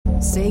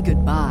Say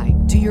goodbye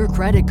to your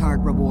credit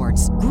card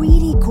rewards.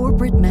 Greedy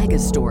corporate mega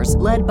stores,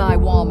 led by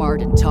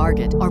Walmart and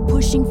Target, are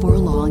pushing for a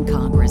law in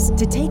Congress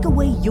to take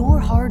away your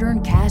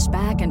hard-earned cash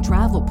back and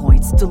travel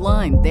points to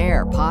line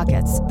their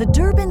pockets. The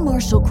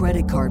Durbin-Marshall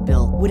credit card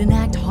bill would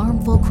enact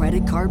harmful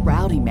credit card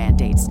routing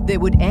mandates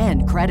that would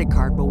end credit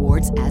card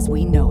rewards as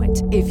we know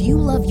it. If you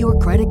love your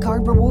credit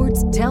card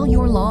rewards, tell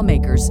your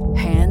lawmakers,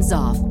 hands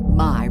off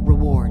my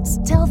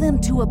rewards. Tell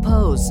them to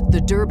oppose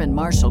the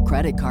Durbin-Marshall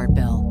credit card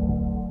bill.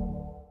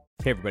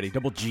 Hey everybody,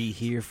 Double G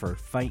here for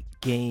Fight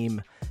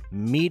Game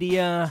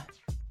Media,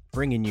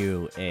 bringing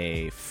you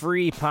a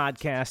free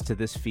podcast to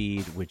this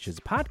feed, which is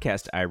a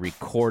podcast I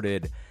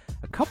recorded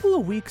a couple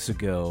of weeks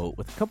ago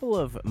with a couple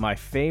of my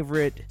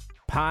favorite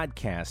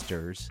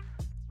podcasters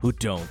who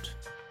don't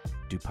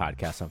do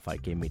podcasts on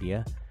Fight Game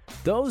Media.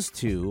 Those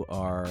two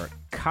are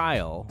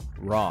Kyle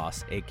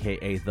Ross,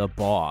 aka The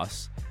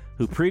Boss,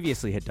 who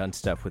previously had done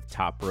stuff with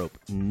Top Rope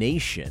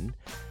Nation,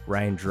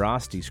 Ryan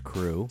Drosty's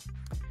crew,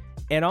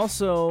 and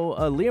also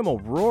Liam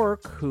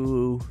O'Rourke,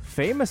 who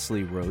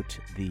famously wrote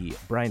the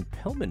Brian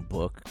Pillman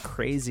book,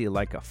 Crazy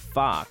Like a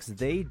Fox.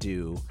 They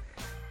do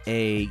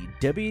a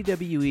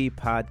WWE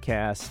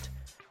podcast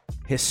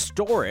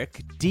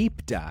historic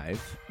deep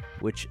dive,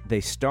 which they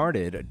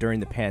started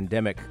during the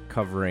pandemic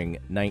covering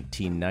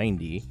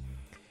 1990.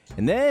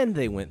 And then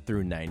they went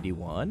through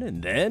 91,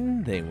 and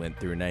then they went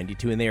through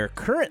 92, and they are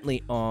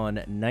currently on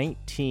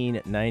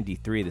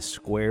 1993, the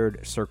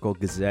Squared Circle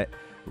Gazette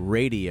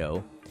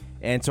Radio.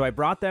 And so I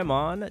brought them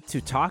on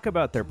to talk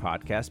about their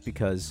podcast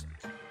because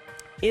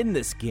in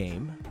this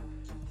game,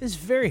 it's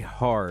very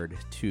hard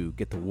to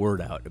get the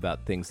word out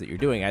about things that you're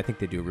doing. I think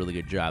they do a really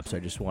good job, so I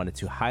just wanted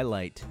to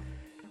highlight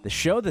the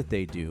show that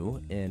they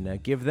do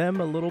and give them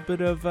a little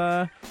bit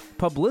of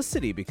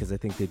publicity because I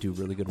think they do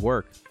really good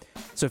work.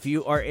 So if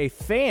you are a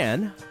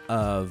fan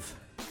of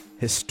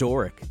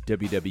historic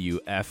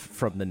WWF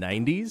from the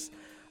 90s,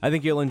 I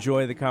think you'll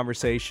enjoy the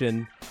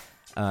conversation.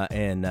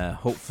 And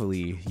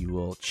hopefully you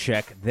will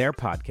check their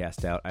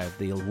podcast out. I have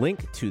the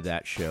link to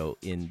that show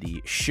in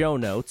the show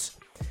notes.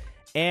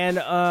 And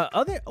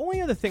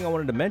only other thing I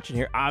wanted to mention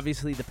here,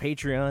 obviously the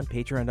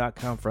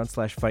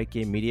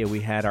patreon.com/FightGameMedia.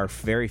 We had our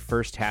very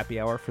first happy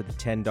hour for the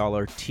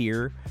 $10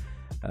 tier.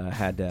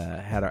 Had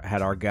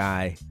our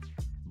guy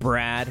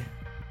Brad,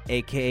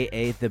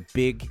 aka the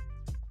Big.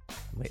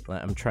 Wait,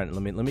 let me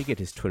get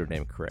his Twitter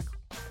name correct.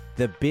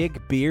 The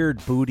Big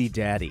Beard Booty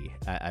Daddy,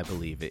 I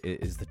believe,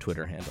 is the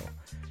Twitter handle.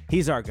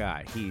 He's our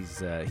guy.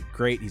 He's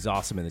great. He's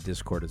awesome in the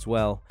Discord as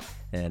well.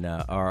 And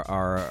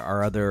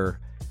our other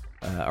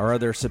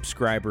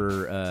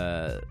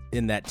subscriber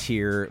in that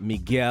tier,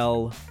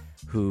 Miguel,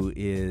 who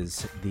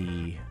is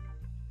the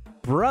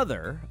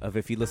brother of,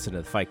 if you listen to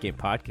the Fight Game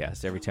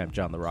podcast, every time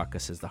John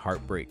LaRocca says the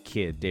Heartbreak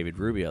Kid, David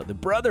Rubio, the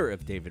brother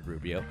of David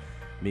Rubio,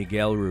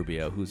 Miguel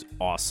Rubio, who's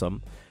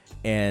awesome.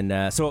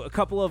 And so a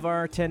couple of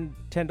our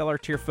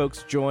 $10 tier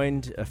folks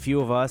joined, a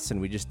few of us, and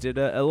we just did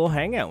a little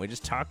hangout. We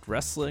just talked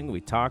wrestling,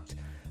 we talked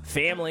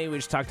family, we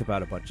just talked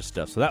about a bunch of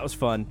stuff. So that was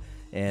fun,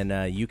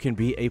 and you can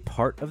be a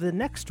part of the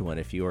next one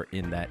if you are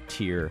in that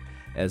tier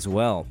as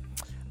well.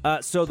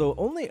 So the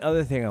only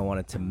other thing I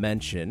wanted to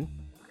mention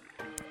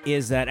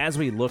is that as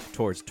we look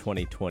towards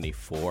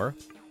 2024,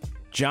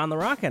 John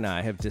LaRocca and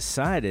I have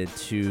decided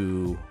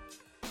to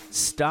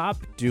stop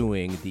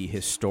doing the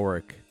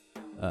historic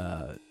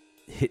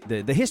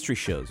the history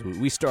shows.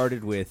 We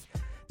started with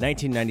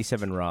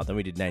 1997 Raw, then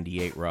we did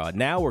 98 Raw.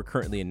 Now we're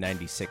currently in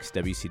 96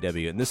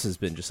 WCW, and this has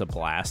been just a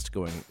blast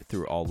going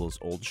through all those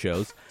old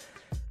shows.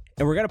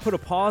 And we're going to put a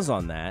pause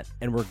on that,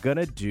 and we're going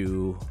to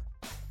do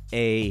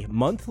a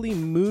monthly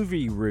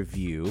movie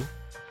review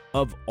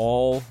of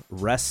all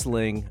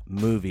wrestling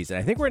movies. And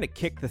I think we're going to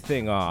kick the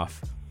thing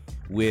off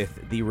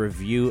with the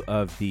review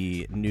of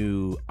the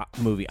new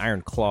movie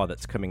Iron Claw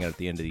that's coming out at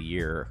the end of the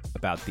year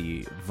about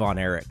the Von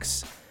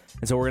Erichs.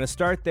 And so we're going to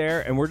start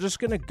there, and we're just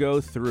going to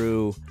go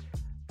through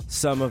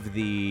some of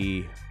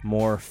the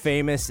more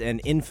famous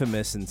and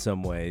infamous in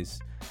some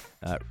ways.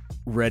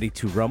 Ready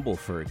to Rumble,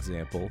 for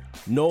example.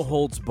 No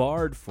Holds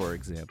Barred, for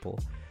example.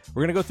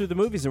 We're going to go through the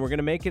movies, and we're going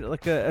to make it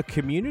like a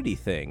community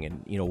thing.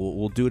 And, you know,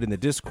 we'll do it in the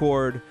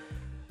Discord.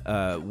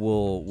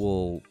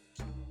 We'll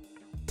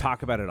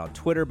talk about it on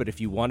Twitter. But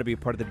if you want to be a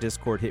part of the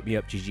Discord, hit me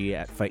up,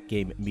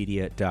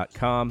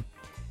 gg@fightgamemedia.com.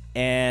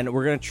 And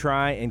we're going to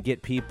try and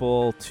get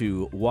people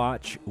to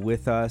watch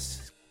with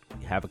us,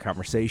 have a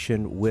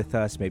conversation with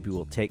us. Maybe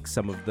we'll take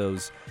some of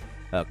those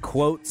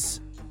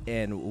quotes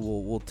and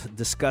we'll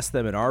discuss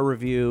them in our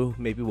review.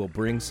 Maybe we'll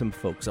bring some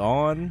folks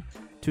on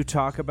to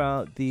talk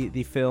about the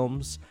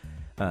films.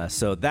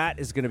 So that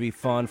is going to be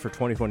fun for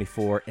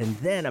 2024. And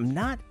then I'm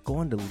not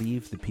going to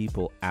leave the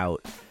people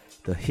out,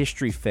 the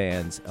history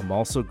fans. I'm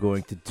also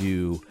going to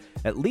do,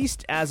 at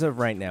least as of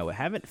right now, I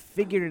haven't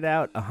figured it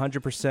out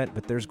 100%,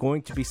 but there's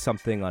going to be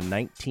something on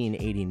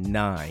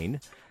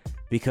 1989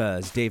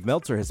 because Dave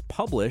Meltzer has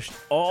published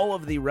all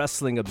of the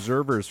wrestling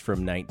observers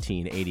from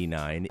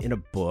 1989 in a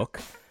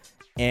book.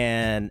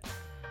 And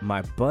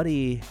my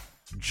buddy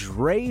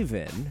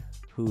Draven,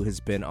 who has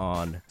been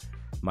on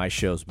my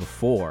shows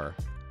before.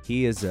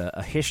 He is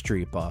a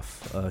history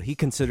buff. He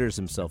considers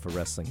himself a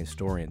wrestling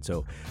historian.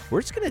 So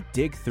we're just going to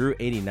dig through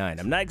 89.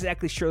 I'm not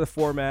exactly sure the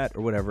format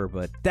or whatever,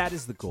 but that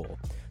is the goal.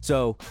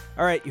 So,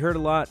 all right, you heard a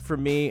lot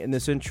from me in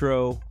this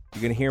intro.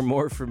 You're going to hear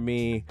more from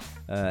me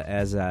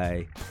as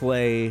I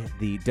play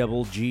the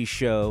Double G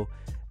show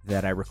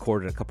that I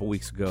recorded a couple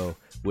weeks ago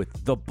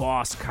with the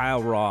boss,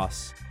 Kyle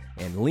Ross,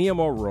 and Liam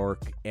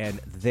O'Rourke, and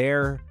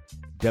their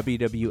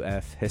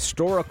WWF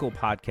historical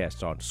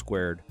podcast on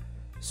Squared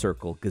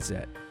Circle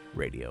Gazette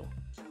Radio.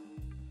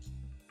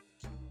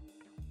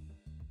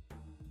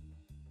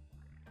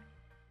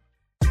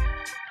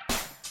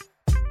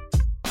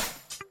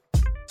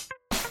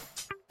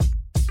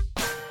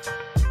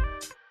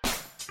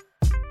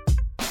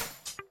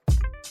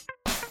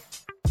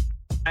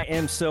 I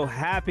am so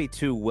happy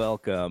to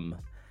welcome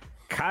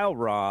Kyle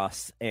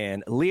Ross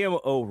and Liam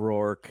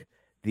O'Rourke,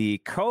 the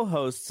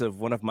co-hosts of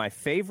one of my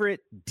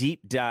favorite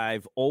deep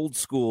dive old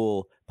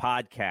school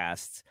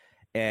podcasts.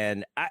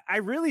 And I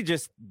really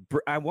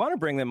I want to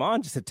bring them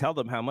on just to tell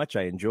them how much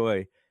I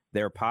enjoy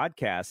their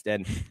podcast.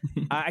 And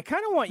I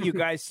kind of want you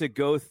guys to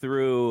go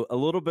through a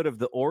little bit of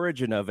the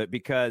origin of it,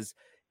 because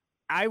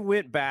I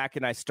went back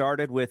and I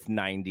started with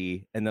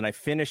 90 and then I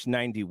finished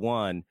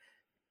 91.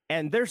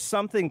 And there's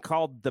something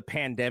called the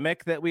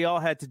pandemic that we all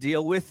had to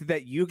deal with,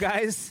 that you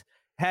guys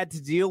had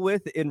to deal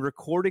with in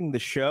recording the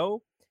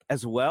show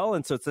as well.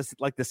 And so it's just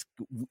like this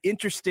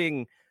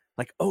interesting,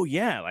 like, oh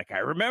yeah, like I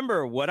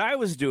remember what I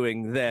was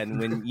doing then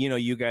when,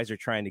 you guys are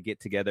trying to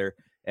get together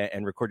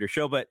and record your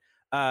show. But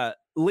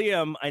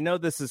Liam, I know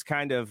this is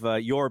kind of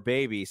your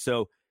baby.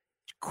 So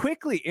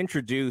quickly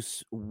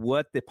introduce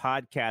what the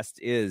podcast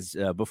is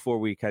before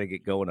we kind of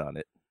get going on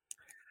it.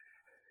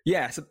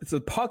 Yeah, so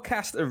the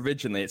podcast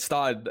originally, it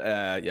started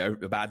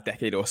about a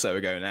decade or so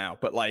ago now.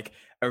 But like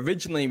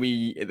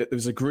originally, there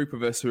was a group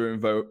of us who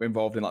were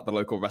involved in like the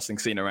local wrestling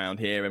scene around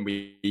here, and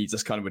we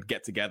just kind of would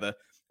get together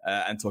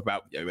and talk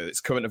about whether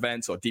it's current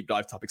events or deep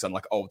dive topics on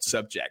like old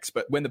subjects.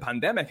 But when the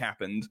pandemic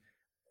happened,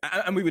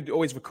 and we would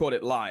always record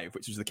it live,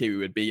 which was the key. We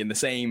would be in the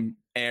same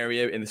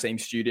area, in the same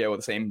studio, or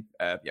the same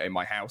in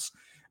my house,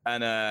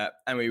 and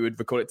we would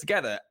record it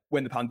together.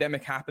 When the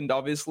pandemic happened,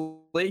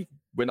 obviously,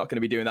 we're not going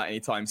to be doing that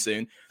anytime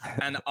soon.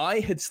 And I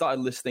had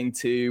started listening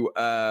to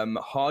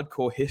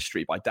Hardcore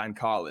History by Dan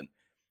Carlin,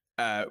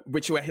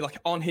 which where he, like,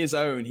 on his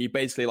own, he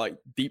basically like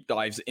deep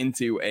dives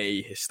into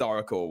a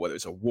historical, whether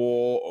it's a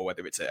war or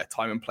whether it's a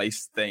time and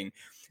place thing.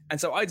 And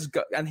so I just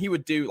got, and he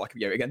would do like,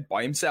 again,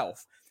 by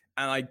himself.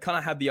 And I kind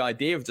of had the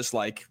idea of just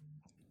like,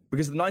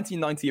 because the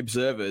 1990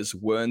 observers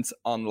weren't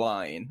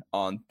online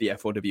on the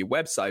F4W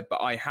website,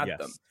 but I had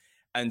them.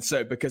 And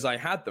so because I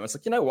had them, I was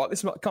like, you know what,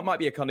 this might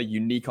be a kind of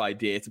unique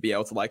idea to be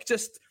able to like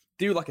just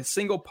do like a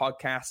single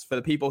podcast for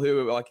the people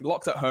who are like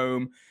locked at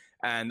home,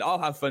 and I'll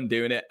have fun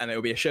doing it. And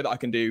it'll be a show that I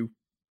can do.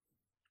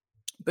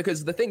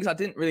 Because the things I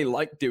didn't really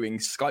like doing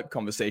Skype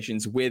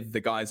conversations with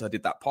the guys I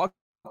did that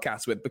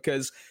podcast with,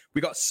 because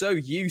we got so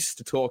used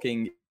to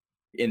talking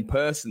in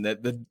person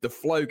that the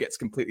flow gets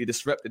completely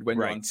disrupted when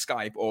you're on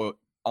Skype or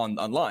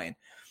online.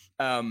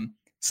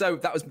 So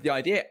that was the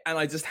idea, and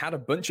I just had a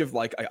bunch of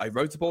like I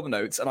wrote up all the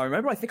notes, and I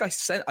remember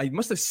I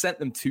must have sent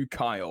them to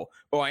Kyle,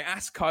 or I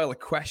asked Kyle a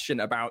question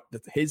about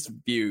his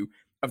view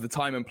of the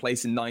time and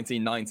place in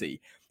 1990.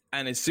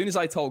 And as soon as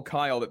I told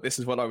Kyle that this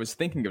is what I was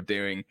thinking of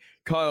doing,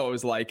 Kyle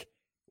was like,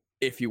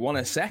 "If you want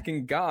a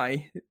second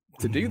guy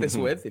to do this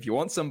with, if you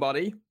want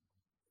somebody,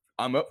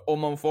 I'm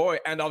on for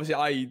it." And obviously,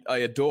 I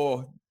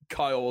adore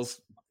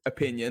Kyle's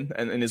opinion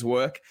and his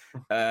work.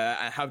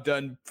 I have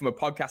done from a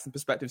podcasting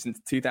perspective since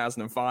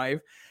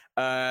 2005.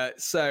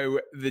 So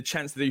the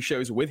chance to do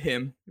shows with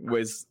him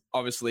was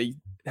obviously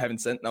heaven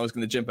sent, and I was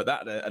going to jump at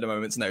that at a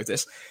moment's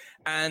notice.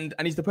 And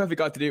he's the perfect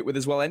guy to do it with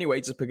as well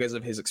anyway, just because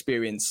of his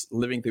experience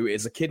living through it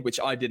as a kid, which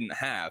I didn't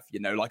have.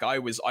 Like I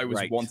was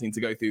wanting to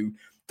go through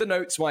the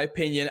notes, my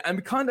opinion, and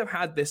we kind of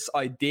had this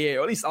idea,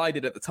 or at least I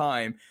did at the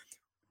time,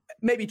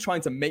 maybe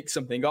trying to make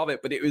something of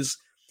it, but it was,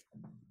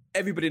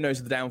 everybody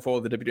knows the downfall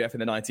of the WWF in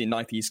the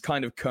 1990s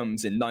kind of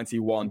comes in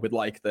 91 with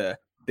like the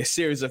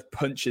series of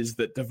punches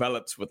that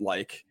develops with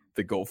like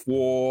the Gulf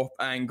War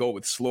angle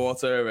with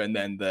Slaughter, and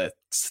then the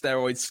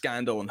steroid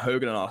scandal and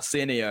Hogan and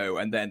Arsenio,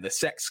 and then the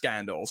sex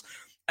scandals.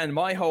 And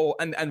my whole,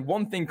 and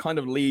one thing kind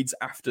of leads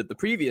after the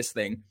previous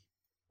thing.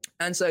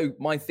 And so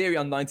my theory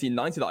on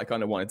 1990 that I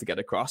kind of wanted to get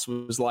across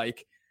was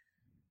like,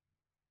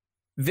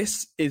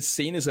 this is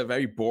seen as a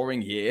very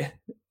boring year.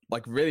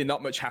 Like really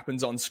not much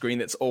happens on screen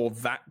that's all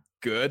that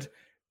good.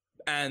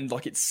 And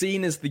like it's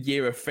seen as the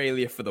year of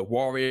failure for the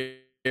Warrior.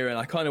 And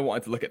I kind of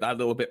wanted to look at that a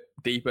little bit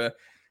deeper.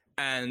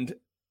 And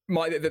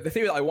the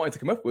theory that I wanted to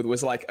come up with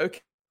was like,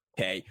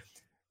 okay,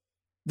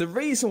 the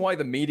reason why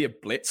the media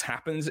blitz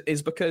happens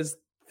is because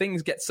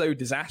things get so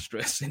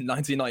disastrous in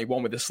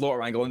 1991 with the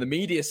Slaughter angle, and the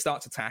media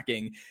starts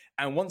attacking.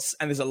 And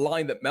there's a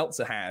line that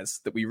Meltzer has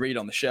that we read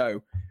on the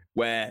show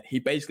where he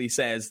basically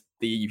says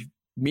the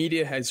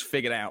media has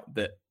figured out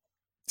that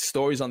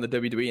stories on the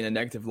WWE in a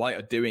negative light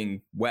are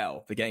doing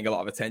well. They're getting a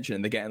lot of attention,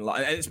 and they're getting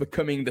and it's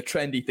becoming the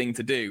trendy thing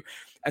to do.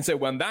 And so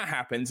when that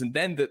happens, and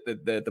then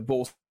the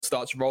ball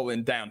starts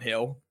rolling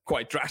downhill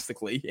quite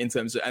drastically in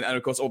terms of, and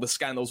of course all the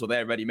scandals were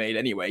there ready made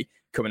anyway,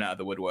 coming out of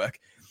the woodwork.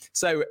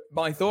 So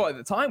my thought at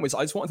the time was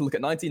I just wanted to look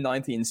at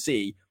 1990 and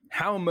see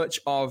how much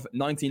of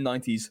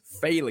 1990's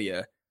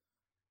failure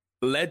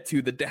led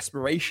to the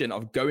desperation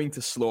of going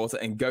to Slaughter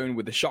and going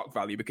with the shock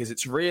value, because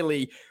it's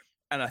really,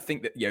 and I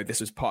think that,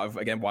 this was part of,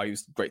 again, why it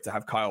was great to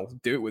have Kyle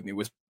do it with me,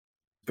 was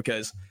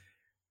because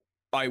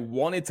I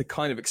wanted to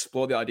kind of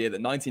explore the idea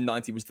that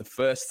 1990 was the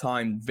first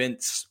time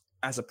Vince,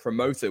 as a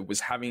promoter, was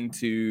having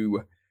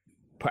to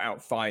put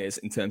out fires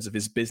in terms of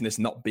his business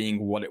not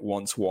being what it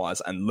once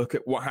was. And look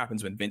at what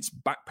happens when Vince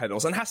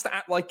backpedals and has to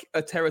act like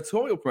a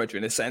territorial promoter,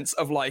 in a sense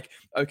of like,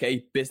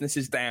 okay, business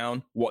is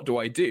down, what do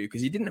I do?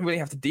 Because he didn't really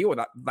have to deal with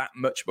that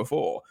much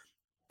before.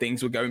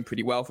 Things were going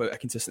pretty well for a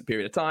consistent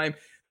period of time.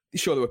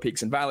 Sure, there were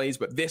peaks and valleys,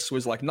 but this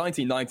was like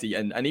 1990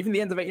 and even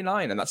the end of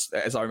 89. And that's,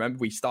 as I remember,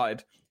 we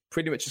started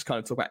pretty much just kind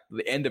of talking about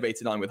the end of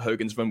 89 with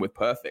Hogan's run with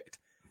Perfect.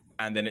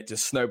 And then it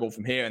just snowballed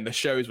from here. And the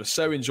shows were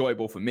so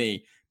enjoyable for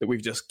me that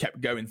we've just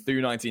kept going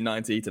through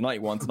 1990 to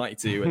 91 to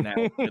 92. And now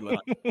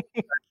it's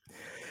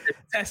a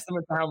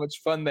testament to how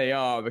much fun they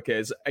are,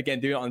 because, again,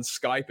 doing it on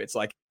Skype, it's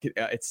like,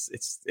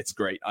 it's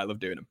great. I love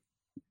doing them.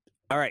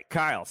 All right,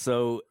 Kyle.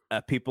 So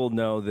people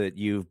know that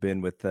you've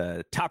been with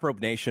Top Rope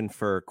Nation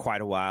for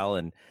quite a while,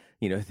 and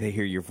they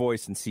hear your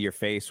voice and see your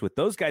face with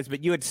those guys.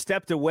 But you had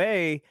stepped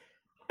away,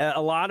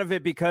 a lot of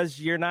it because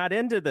you're not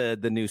into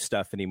the new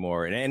stuff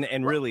anymore.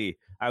 And really,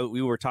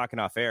 we were talking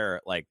off air.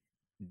 Like,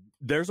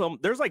 there's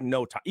like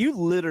no time. You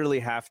literally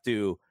have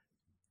to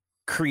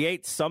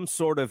create some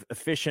sort of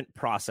efficient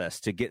process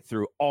to get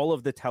through all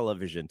of the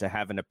television to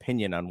have an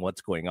opinion on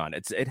what's going on.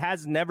 It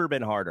has never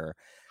been harder.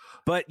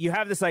 But you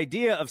have this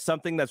idea of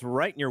something that's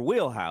right in your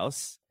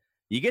wheelhouse.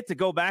 You get to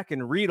go back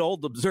and read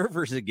old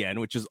observers again,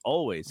 which is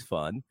always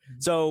fun.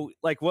 So,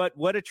 like,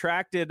 what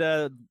attracted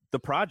the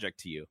project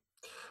to you?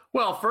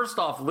 Well, first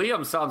off,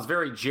 Liam sounds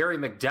very Jerry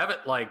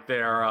McDevitt-like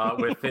there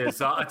with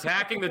his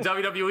attacking the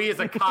WWE as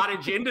a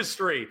cottage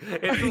industry.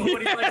 It's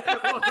what he's like, I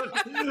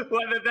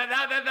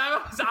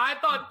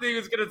thought he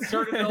was going to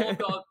turn it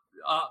into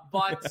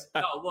but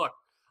no, look.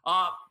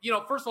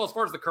 First of all, as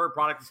far as the current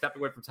product and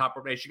stepping away from Top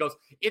Rope Nation goes,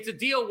 it's a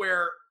deal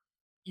where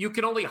you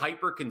can only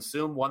hyper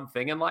consume one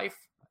thing in life.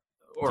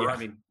 Or, yeah. I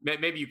mean,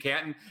 maybe you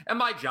can't. And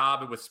my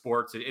job with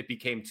sports, it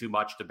became too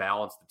much to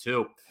balance the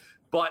two.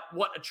 But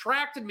what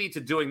attracted me to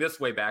doing this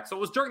way back, so it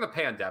was during the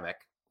pandemic,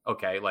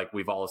 okay, like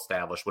we've all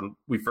established when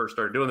we first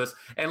started doing this.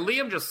 And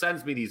Liam just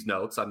sends me these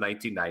notes on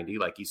 1990,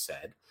 like he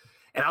said.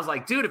 And I was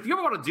like, dude, if you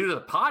ever want to do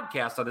the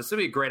podcast on this, this would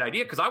be a great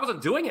idea, because I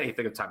wasn't doing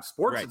anything at the time.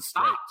 Sports had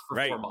stopped for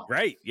 4 months.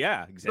 Right,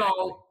 yeah, exactly.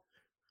 So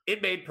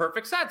it made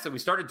perfect sense. And we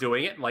started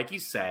doing it. And like he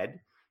said,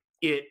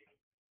 it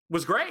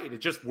was great. It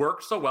just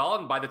worked so well.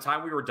 And by the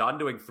time we were done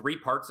doing 3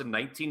 parts in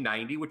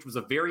 1990, which was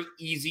a very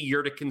easy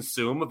year to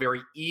consume, a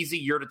very easy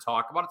year to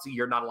talk about. It's a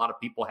year not a lot of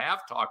people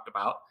have talked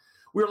about.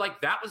 We were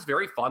like, that was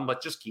very fun.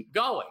 Let's just keep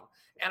going.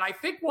 And I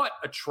think what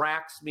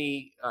attracts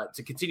me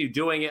to continue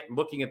doing it and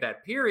looking at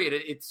that period,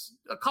 it's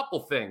a couple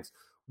things.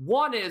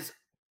 One is,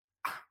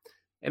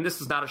 and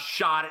this is not a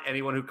shot at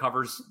anyone who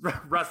covers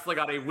wrestling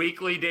on a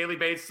weekly, daily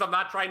basis. I'm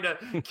not trying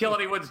to kill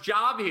anyone's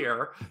job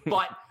here,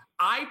 but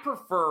I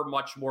prefer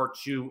much more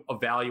to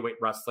evaluate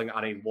wrestling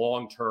on a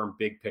long-term,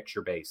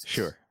 big-picture basis.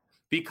 Sure.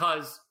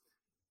 Because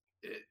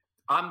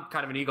I'm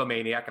kind of an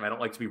egomaniac, and I don't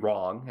like to be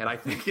wrong. And I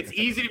think it's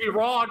easy to be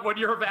wrong when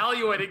you're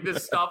evaluating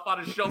this stuff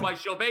on a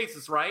show-by-show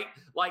basis, right?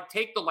 Like,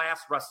 take the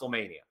last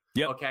WrestleMania.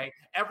 Yep. Okay?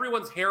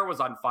 Everyone's hair was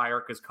on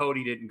fire because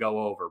Cody didn't go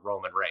over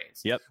Roman Reigns.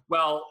 Yep.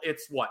 Well,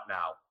 it's what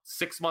now?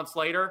 6 months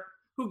later?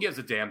 Who gives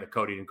a damn that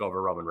Cody didn't go over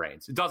Roman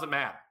Reigns? It doesn't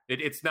matter.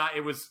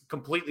 It was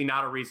completely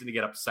not a reason to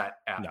get upset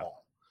at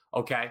all.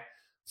 Okay?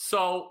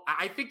 So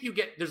I think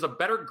there's a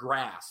better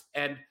grasp.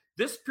 And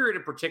this period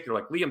in particular,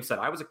 like Liam said,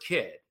 I was a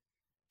kid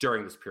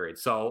during this period.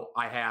 So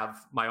I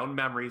have my own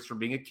memories from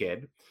being a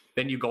kid.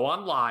 Then you go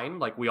online,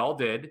 like we all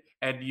did,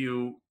 and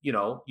you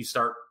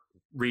start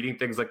reading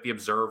things like The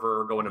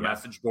Observer, going to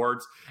message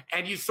boards,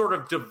 and you sort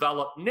of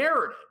develop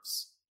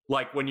narratives.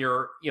 Like when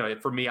you're,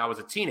 for me, I was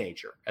a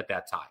teenager at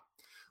that time.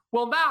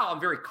 Well, now I'm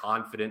very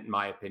confident in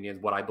my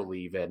opinions, what I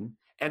believe in.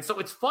 And so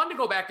it's fun to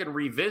go back and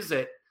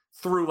revisit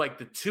through like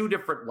the two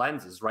different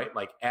lenses, right?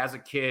 Like as a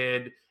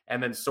kid,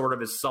 and then sort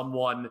of as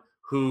someone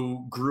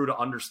who grew to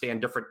understand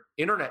different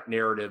internet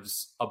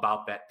narratives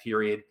about that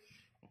period.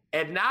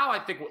 And now I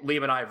think what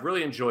Liam and I have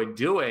really enjoyed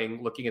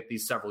doing, looking at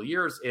these several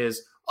years,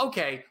 is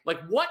okay,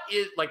 what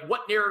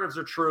narratives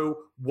are true,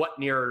 what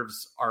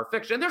narratives are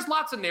fiction. And there's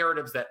lots of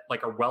narratives that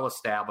like are well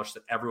established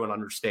that everyone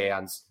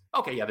understands.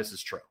 Okay, yeah, this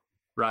is true,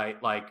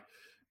 right? Like,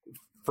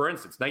 for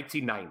instance,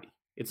 1990.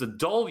 It's a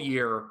dull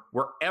year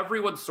where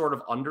everyone sort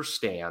of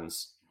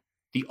understands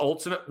the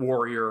Ultimate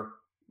Warrior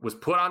was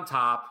put on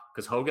top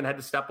because Hogan had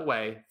to step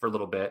away for a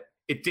little bit.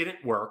 It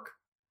didn't work.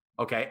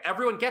 Okay.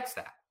 Everyone gets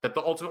that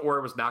the Ultimate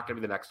Warrior was not going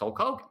to be the next Hulk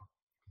Hogan.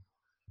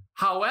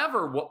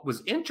 However, what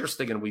was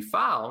interesting, and we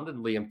found,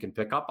 and Liam can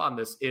pick up on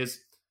this, is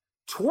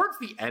towards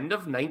the end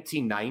of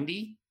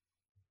 1990,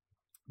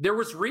 there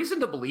was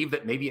reason to believe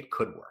that maybe it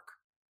could work.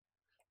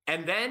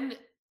 And then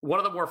one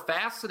of the more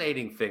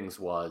fascinating things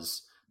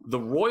was the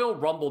Royal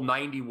Rumble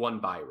 91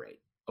 buy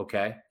rate.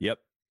 Okay. Yep.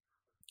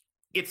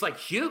 It's like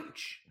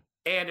huge.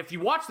 And if you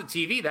watch the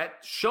TV, that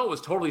show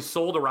is totally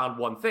sold around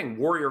one thing,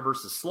 Warrior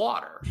versus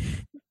Slaughter.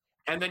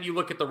 And then you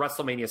look at the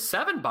WrestleMania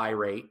 7 buy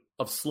rate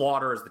of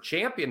Slaughter as the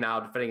champion now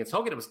defending against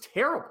Hogan. It was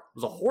terrible. It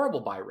was a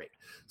horrible buy rate.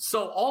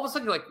 So all of a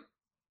sudden you're like,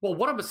 well,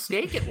 what a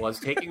mistake it was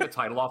taking the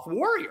title off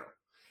Warrior.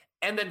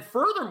 And then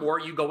furthermore,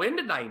 you go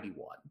into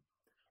 91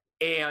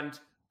 and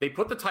they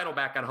put the title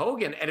back on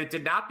Hogan and it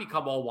did not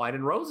become all wine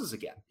and roses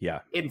again. Yeah.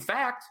 In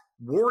fact,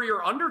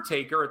 Warrior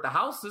Undertaker at the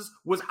houses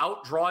was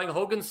outdrawing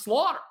Hogan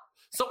Slaughter.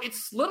 So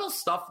it's little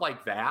stuff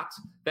like that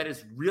that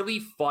is really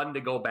fun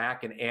to go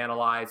back and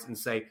analyze and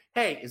say,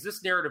 hey, is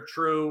this narrative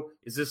true?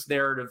 Is this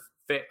narrative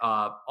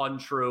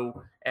untrue?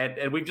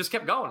 And we've just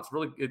kept going. It's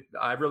really,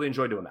 I really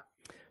enjoy doing that.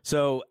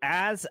 So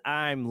as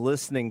I'm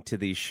listening to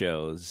these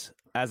shows,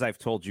 as I've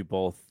told you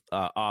both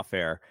off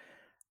air,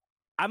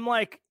 I'm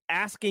like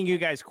asking you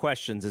guys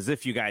questions as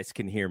if you guys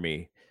can hear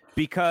me,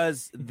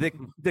 because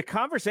the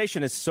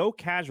conversation is so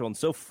casual and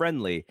so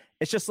friendly.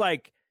 It's just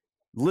like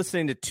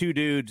listening to two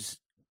dudes,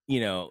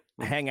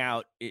 hang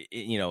out,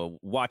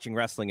 watching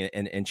wrestling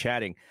and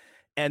chatting.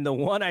 And the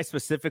one I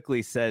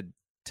specifically said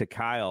to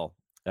Kyle,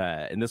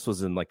 and this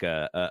was in like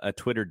a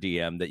Twitter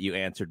DM that you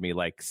answered me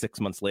like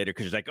 6 months later,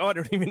 because you're like, oh, I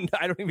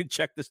don't even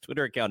check this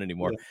Twitter account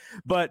anymore. Yeah.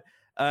 But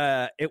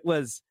it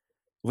was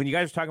when you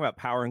guys were talking about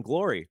Power and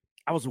Glory.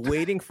 I was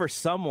waiting for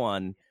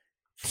someone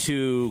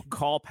to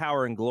call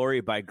Power and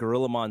Glory by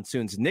Gorilla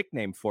Monsoon's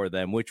nickname for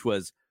them, which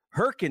was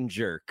Herkin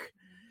Jerk.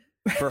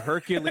 For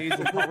Hercules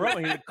and Paul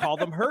Roman, he would call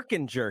them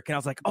Herkin Jerk. And I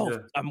was like, oh, yeah.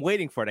 I'm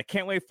waiting for it. I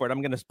can't wait for it. I'm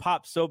going to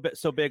pop so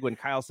big when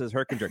Kyle says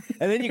Herkin Jerk.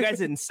 And then you guys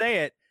didn't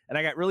say it, and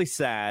I got really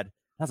sad.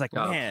 I was like,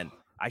 man,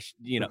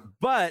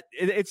 but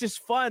it's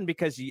just fun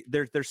because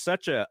there's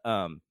such a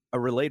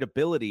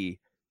relatability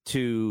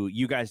to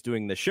you guys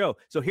doing the show.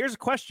 So here's a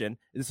question.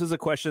 This is a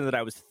question that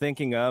I was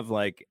thinking of,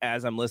 like,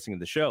 as I'm listening to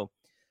the show.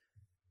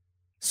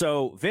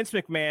 So Vince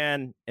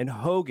McMahon and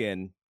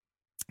Hogan,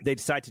 they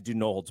decide to do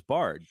No Holds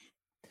Barred.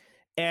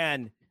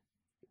 And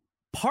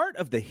part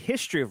of the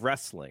history of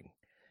wrestling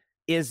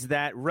is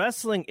that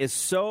wrestling is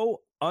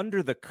so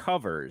under the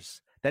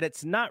covers that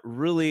it's not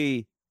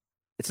really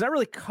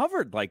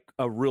covered like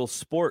a real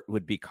sport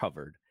would be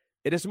covered.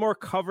 It is more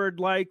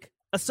covered like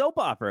a soap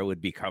opera would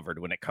be covered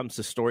when it comes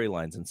to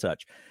storylines and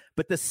such.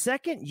 But the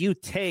second you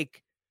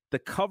take the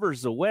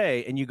covers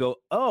away and you go,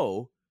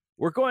 oh,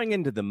 we're going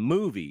into the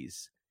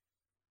movies,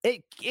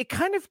 it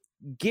kind of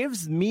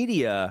gives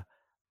media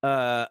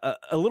a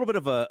little bit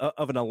of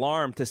an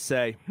alarm to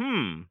say,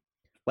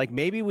 like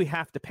maybe we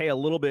have to pay a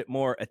little bit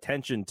more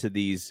attention to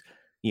these,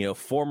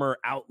 former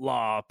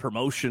outlaw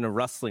promotion of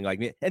wrestling like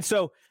me. And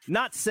so,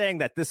 not saying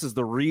that this is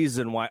the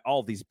reason why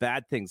all these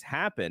bad things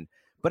happen,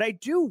 but I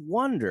do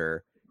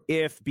wonder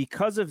if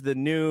because of the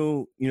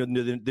new,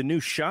 the new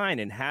shine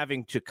and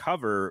having to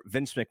cover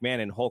Vince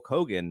McMahon and Hulk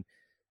Hogan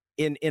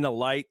in a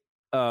light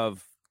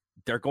of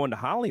they're going to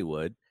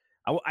Hollywood,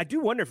 I do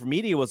wonder if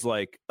media was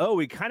like, oh,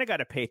 we kind of got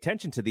to pay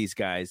attention to these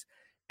guys.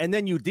 And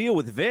then you deal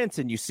with Vince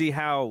and you see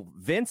how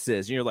Vince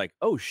is, and you're like,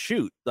 oh,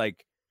 shoot,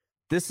 like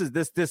this,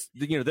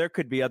 there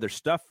could be other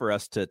stuff for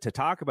us to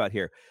talk about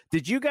here.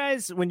 Did you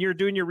guys, when you're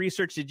doing your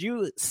research, did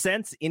you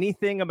sense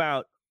anything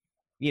about,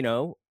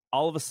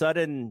 all of a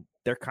sudden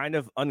they're kind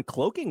of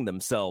uncloaking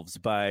themselves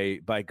by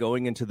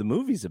going into the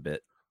movies a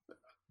bit?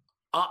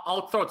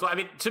 I'll throw it. So, I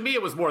mean, to me,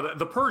 it was more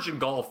the Persian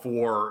Gulf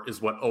War is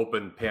what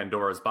opened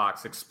Pandora's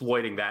box,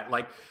 exploiting that.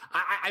 Like,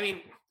 I mean,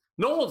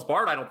 No Holds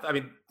Barred,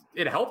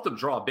 it helped them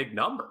draw a big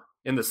number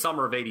in the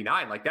summer of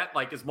 '89. Like that,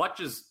 like as much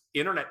as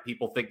internet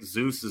people think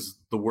Zeus is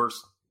the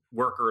worst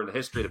worker in the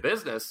history of the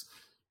business,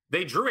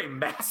 they drew a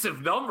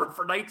massive number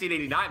for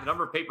 1989, the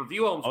number of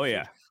pay-per-view homes. Oh,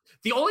 yeah.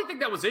 The only thing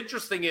that was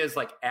interesting is,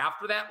 like,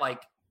 after that,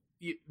 like,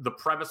 the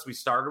premise we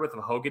started with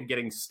of Hogan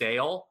getting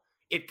stale,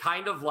 it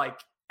kind of, like,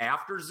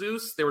 after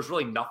Zeus, there was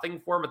really nothing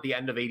for him at the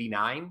end of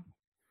 '89.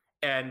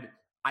 And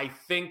I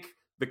think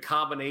the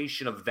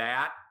combination of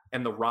that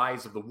and the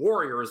rise of the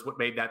Warrior is what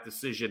made that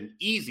decision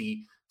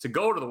easy to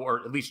go to the War,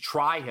 or at least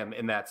try him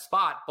in that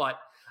spot. But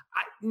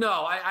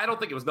I don't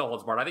think it was No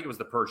Holds Barred. I think it was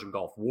the Persian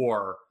Gulf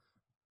War.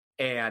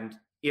 And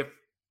if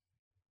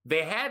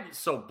they had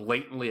so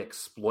blatantly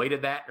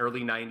exploited that in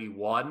early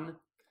 '91,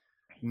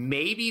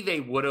 maybe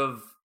they would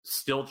have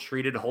still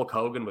treated Hulk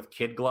Hogan with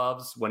kid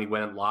gloves when he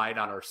went and lied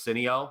on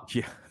Arsenio.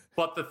 Yeah.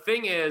 But the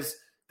thing is,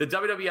 the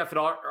WWF had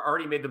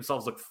already made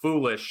themselves look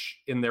foolish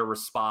in their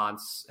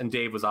response. And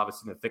Dave was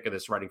obviously in the thick of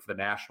this, writing for the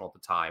National at the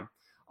time.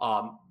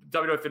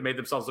 WWF had made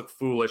themselves look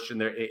foolish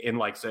in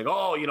like saying,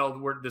 oh,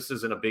 this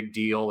isn't a big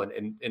deal.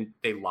 And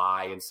they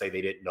lie and say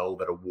they didn't know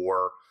that a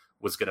war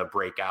was going to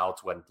break out,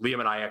 when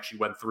Liam and I actually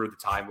went through the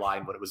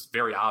timeline, but it was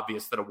very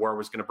obvious that a war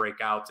was going to break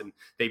out. And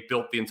they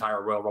built the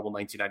entire Royal Rumble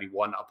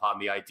 1991 upon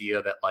the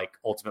idea that, like,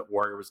 Ultimate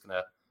Warrior was going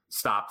to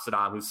stop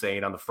Saddam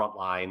Hussein on the front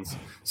lines.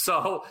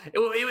 So it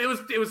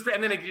was,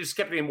 and then it just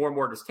kept getting more and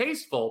more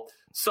distasteful.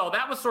 So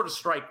that was sort of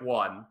strike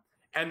one.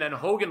 And then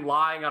Hogan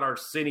lying on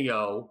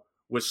Arsenio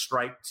was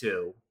strike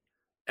two.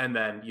 And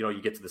then,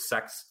 you get to the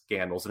sex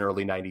scandals in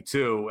early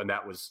 92, and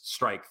that was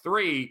strike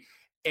three.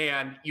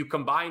 And you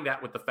combine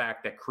that with the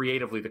fact that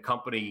creatively the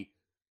company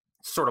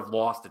sort of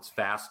lost its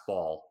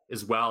fastball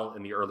as well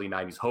in the early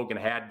 90s. Hogan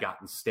had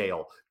gotten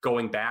stale.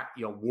 Going back,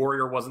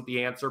 Warrior wasn't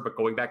the answer, but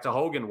going back to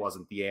Hogan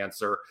wasn't the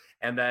answer.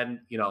 And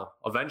then,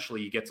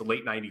 eventually you get to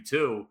late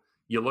 92,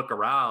 you look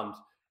around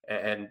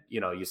and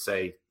you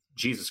say,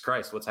 Jesus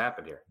Christ, what's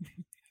happened here?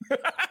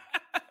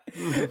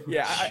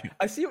 Yeah,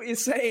 I see what you're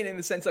saying in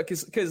the sense that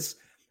because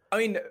I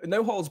mean,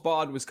 No Holds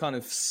Barred was kind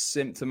of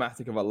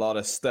symptomatic of a lot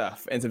of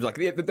stuff in terms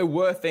of there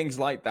were things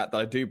like that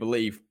I do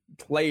believe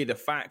played a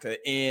factor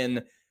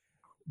in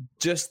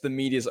just the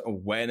media's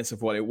awareness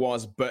of what it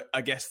was. But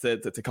I guess to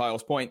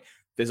Kyle's point,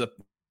 there's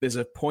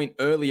a point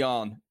early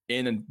on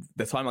in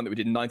the timeline that we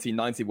did in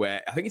 1990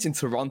 where I think it's in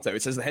Toronto.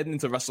 It says they're heading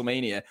into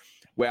WrestleMania,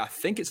 where I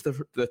think it's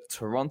the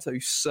Toronto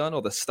Sun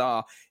or the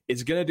Star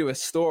is going to do a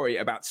story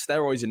about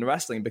steroids in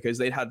wrestling because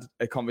they'd had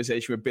a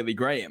conversation with Billy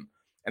Graham.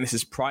 And this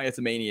is prior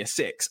to Mania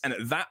 6. And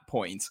at that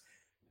point,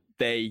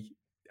 they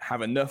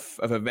have enough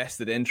of a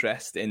vested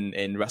interest in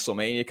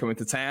WrestleMania coming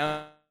to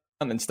town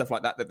and stuff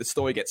like that the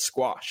story gets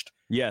squashed.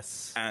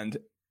 Yes. And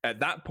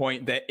at that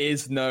point, there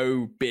is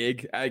no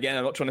big, again,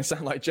 I'm not trying to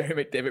sound like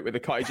Jerry McDevitt with the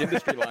cottage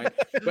industry line,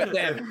 but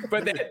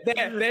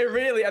they're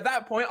really, at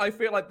that point, I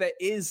feel like there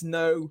is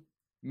no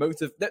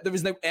motive, there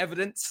is no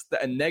evidence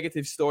that a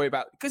negative story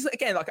about, because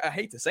again, I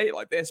hate to say it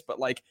like this, but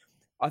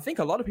I think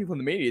a lot of people in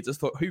the media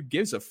just thought, who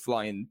gives a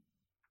flying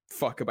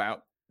fuck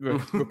about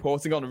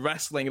reporting on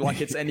wrestling like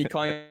it's any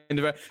kind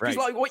of because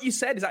like what you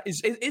said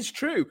is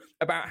true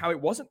about how it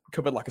wasn't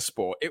covered like a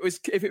sport. It was,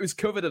 if it was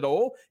covered at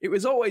all, it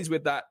was always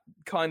with that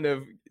kind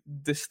of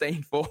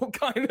disdainful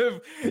kind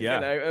of we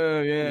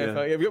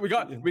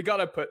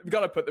gotta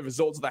put the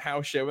results of the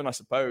house show in, I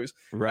suppose,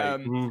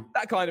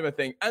 that kind of a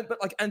thing.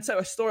 And so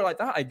a story like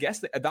that, I guess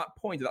that at that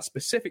point, at that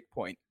specific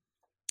point,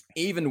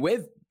 even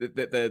with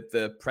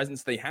the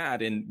presence they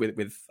had in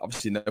with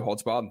obviously No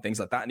Holds Barred and things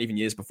like that, and even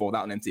years before that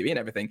on MTV and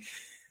everything,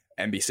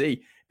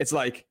 NBC, it's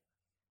like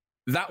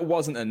that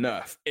wasn't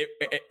enough.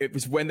 It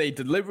was when they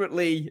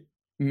deliberately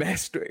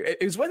messed.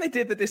 It was when they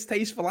did the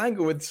distasteful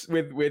angle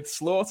with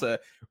Slaughter,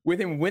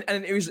 with him win,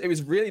 and it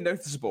was really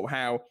noticeable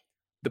how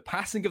the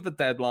passing of the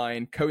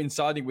deadline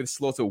coinciding with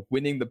Slaughter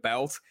winning the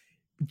belt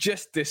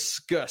just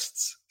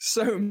disgusts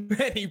so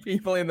many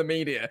people in the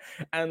media,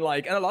 and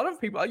a lot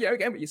of people.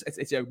 Again,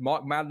 it's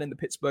Mark Madden in the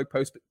Pittsburgh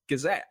Post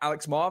Gazette,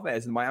 Alex Marvez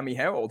in the Miami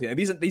Herald.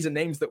 These are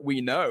names that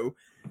we know,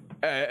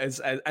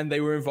 and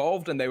they were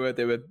involved, and they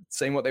were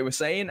saying what they were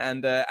saying,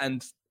 and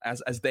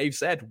as Dave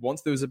said,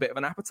 once there was a bit of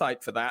an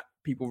appetite for that,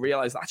 people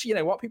realized actually,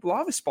 people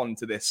are responding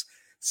to this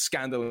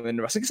scandal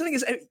in wrestling.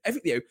 Because I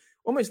think it's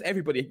almost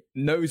everybody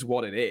knows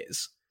what it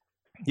is,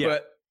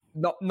 but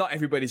not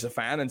everybody's a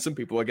fan, and some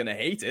people are going to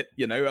hate it.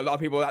 A lot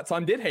of people at that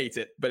time did hate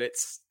it, but it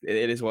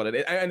is what it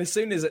is. And as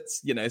soon as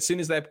as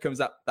soon as there becomes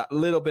that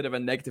little bit of a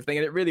negative thing,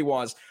 and it really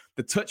was,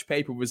 the touch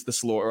paper was the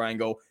Slaughter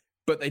angle,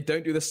 but they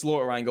don't do the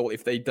Slaughter angle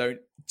if they don't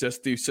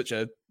just do such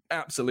a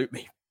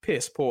absolutely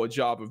piss poor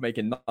job of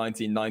making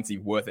 1990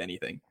 worth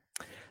anything.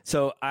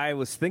 So I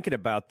was thinking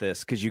about this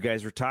because you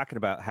guys were talking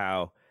about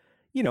how,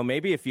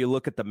 maybe if you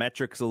look at the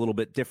metrics a little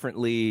bit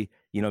differently,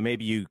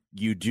 maybe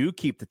you do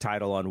keep the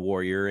title on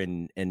Warrior,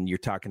 and you're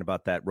talking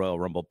about that Royal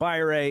Rumble buy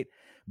rate.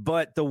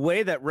 But the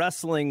way that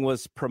wrestling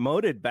was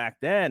promoted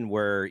back then,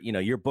 where,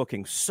 you're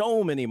booking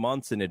so many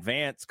months in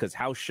advance because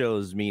house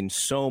shows mean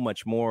so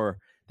much more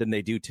than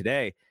they do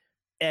today.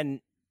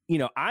 And,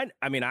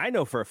 I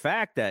know for a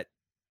fact that,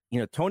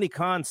 Tony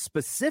Khan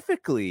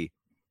specifically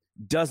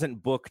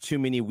doesn't book too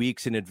many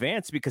weeks in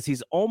advance because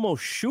he's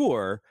almost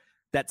sure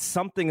that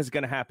something is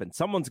going to happen.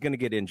 Someone's going to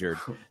get injured.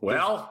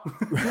 Well,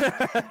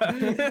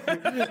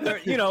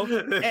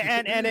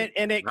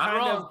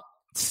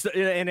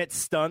 and it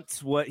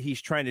stunts what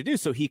he's trying to do.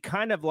 So he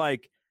kind of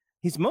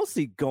he's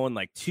mostly going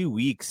 2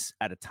 weeks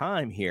at a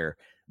time here.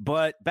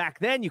 But back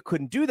then you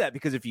couldn't do that,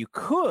 because if you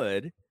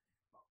could,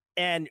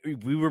 and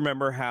we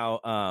remember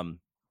how,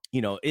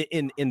 in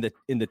the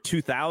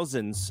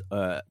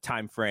 2000s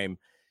time frame,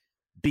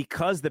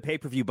 because the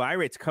pay-per-view buy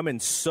rates come in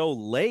so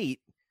late,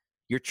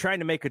 you're trying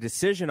to make a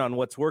decision on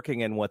what's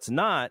working and what's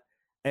not.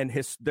 And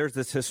there's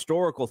this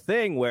historical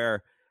thing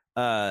where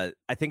I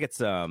think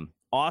it's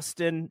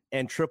Austin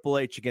and Triple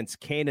H against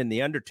Kane and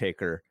The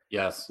Undertaker.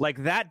 Yes.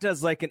 That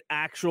does an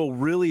actual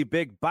really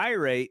big buy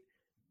rate.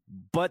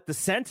 But the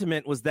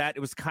sentiment was that it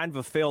was kind of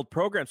a failed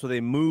program. So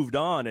they moved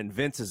on. And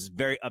Vince is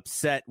very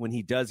upset when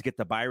he does get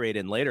the buy rate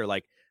in later.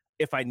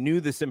 If I knew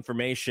this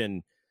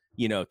information,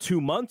 2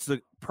 months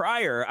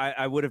prior,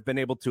 I would have been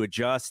able to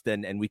adjust,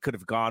 and we could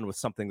have gone with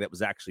something that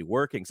was actually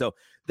working. So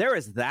there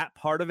is that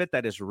part of it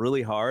that is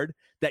really hard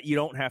that you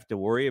don't have to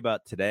worry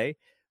about today.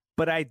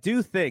 But I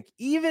do think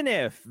even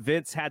if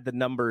Vince had the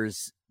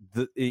numbers,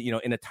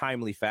 in a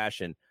timely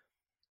fashion,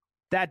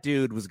 that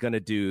dude was going to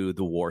do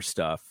the war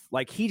stuff.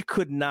 Like, he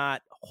could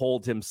not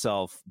hold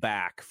himself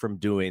back from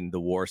doing the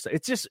war stuff.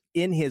 It's just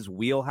in his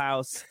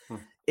wheelhouse.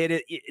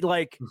 It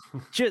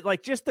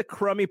just the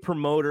crummy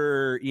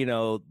promoter,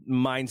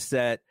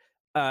 mindset.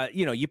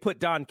 You put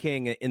Don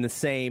King in the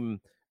same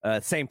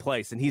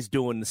place, and he's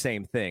doing the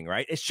same thing,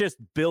 right? It's just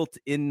built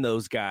in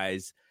those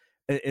guys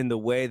in the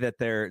way that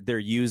they're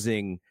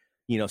using,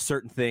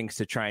 certain things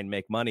to try and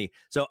make money.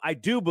 So I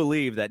do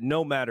believe that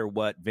no matter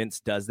what, Vince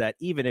does that,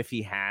 even if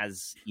he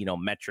has,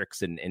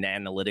 metrics and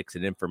analytics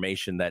and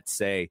information that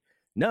say,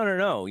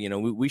 no,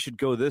 we should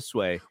go this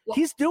way. Well,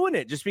 he's doing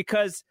it just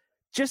because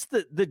just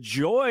the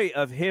joy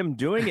of him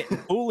doing it and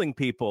fooling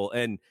people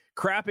and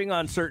crapping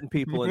on certain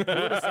people and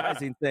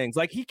politicizing things.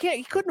 Like, he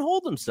couldn't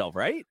hold himself,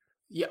 right?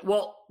 Yeah,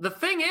 well, the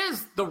thing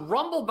is, the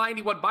Rumble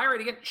 91 buy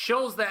rate again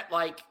shows that,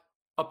 like,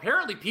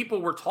 apparently people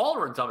were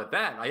tolerant of it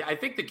then. I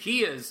think the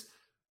key is,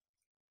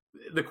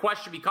 the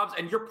question becomes,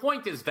 and your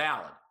point is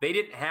valid. They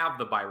didn't have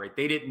the buy rate.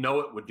 They didn't know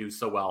it would do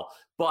so well.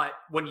 But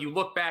when you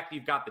look back,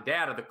 you've got the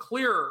data. The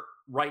clear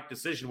right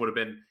decision would have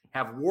been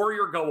have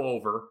Warrior go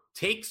over,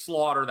 take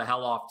Slaughter the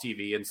hell off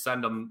TV and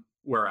send them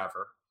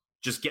wherever.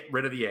 Just get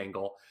rid of the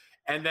angle.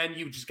 And then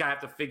you just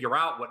have to figure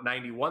out what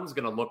 91 is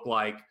going to look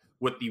like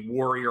with the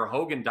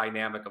Warrior-Hogan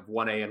dynamic of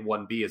 1A and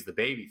 1B as the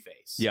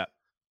babyface. Yeah.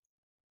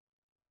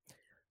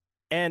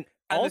 And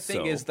also, the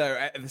thing is, though,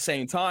 at the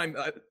same time,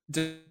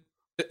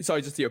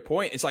 just to your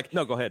point, it's like,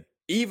 no, go ahead.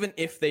 Even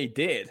if they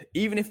did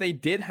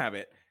have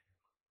it,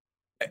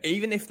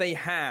 even if they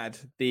had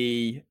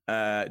the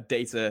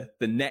data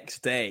the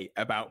next day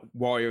about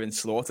Warrior and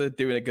Slaughter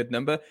doing a good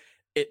number,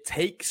 it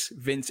takes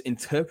Vince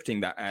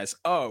interpreting that as,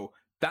 oh,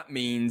 that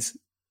means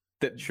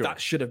that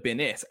should have been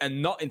it,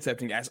 and not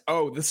interpreting it as,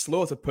 oh, the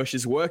Slaughter push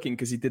is working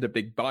because he did a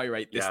big buy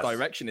rate. This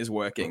direction is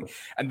working,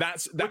 and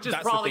that's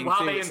probably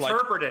how they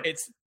interpret it.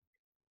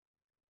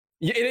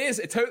 Yeah, it is.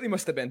 It totally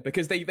must have been,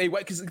 because they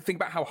went, because think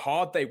about how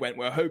hard they went,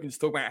 where Hogan's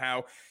talking about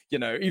how,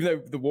 even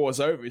though the war's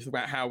over, he's talking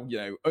about how,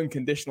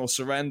 unconditional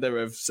surrender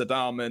of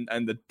Saddam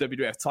and the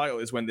WWF title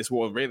is when this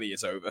war really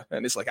is over.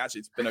 And it's like, actually,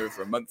 it's been over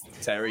for a month,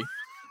 Terry.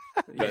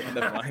 But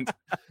never mind.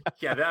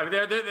 Yeah,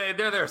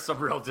 there's some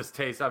real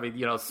distaste. I mean,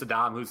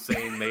 Saddam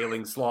Hussein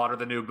mailing Slaughter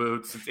the new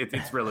boots.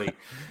 It's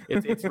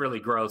really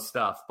gross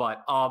stuff.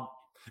 But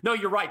no,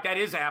 you're right. That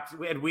is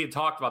absolutely, and we had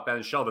talked about that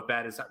in the show,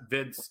 that is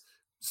Vince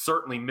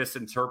certainly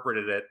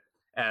misinterpreted it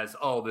as,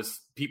 oh, this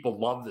people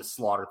love this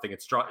Slaughter thing.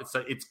 It's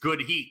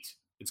good heat.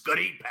 It's good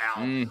heat,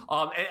 pal.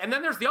 And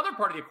then there's the other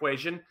part of the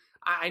equation.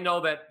 I know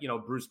that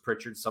Bruce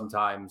Pritchard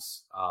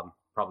sometimes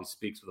probably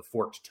speaks with a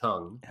forked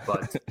tongue,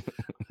 but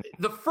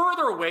the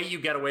further away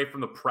you get away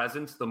from the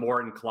present, the more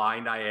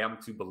inclined I am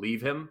to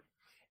believe him.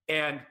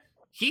 And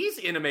he's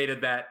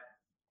intimated that,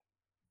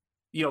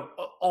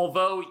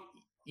 although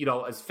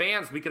as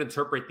fans, we could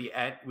interpret the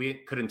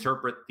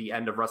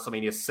end of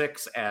WrestleMania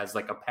 6 as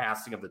like a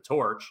passing of the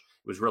torch.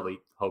 It was really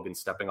Hogan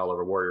stepping all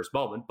over Warrior's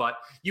moment, but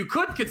you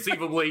could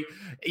conceivably,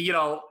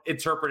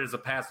 interpret it as a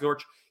passing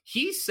torch.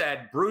 He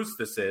said, Bruce,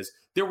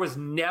 there was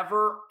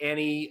never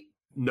any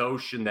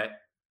notion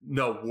that,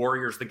 no,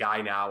 Warrior's the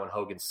guy now and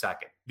Hogan's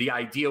second. The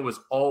idea was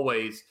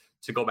always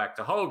to go back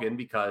to Hogan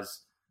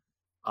because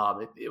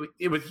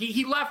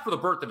he left for the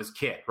birth of his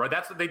kid, right?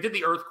 That's what they did,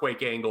 the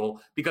earthquake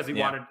angle, because he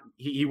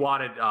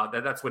wanted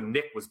that's when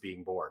Nick was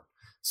being born.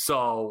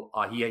 So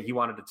he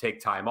wanted to take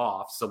time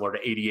off, similar to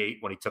 88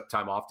 when he took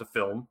time off to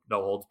film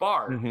No Holds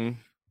Barred. Mm-hmm.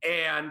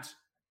 And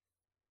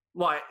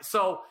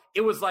so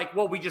it was like,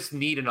 well, we just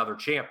need another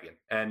champion.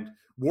 And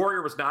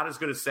Warrior was not as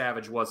good as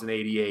Savage was in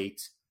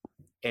 88,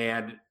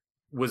 and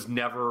was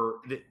never,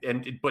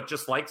 but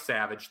just like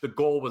Savage, the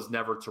goal was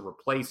never to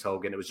replace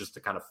Hogan. It was just to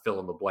kind of fill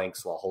in the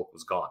blanks while Hulk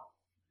was gone.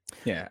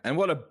 Yeah, and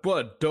what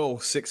a dull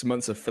 6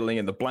 months of filling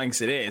in the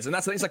blanks it is. And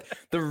it's like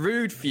the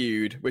Rude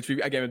feud, which we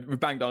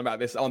banged on about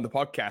this on the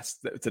podcast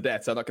to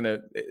death, so I'm not going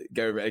to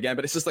go over it again.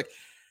 But it's just like,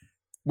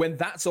 when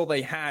that's all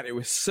they had, it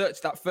was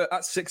such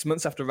that 6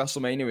 months after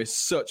WrestleMania is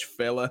such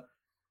filler.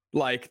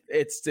 Like,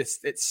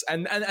 it's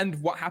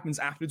and what happens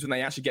afterwards when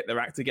they actually get their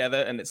act together,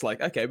 and it's like,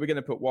 okay, we're going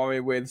to put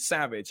Warrior with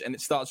Savage, and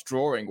it starts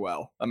drawing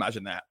well.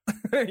 Imagine that.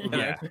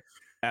 Yeah,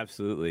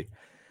 absolutely.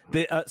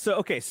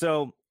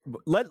 So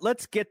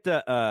let's get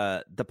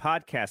the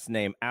podcast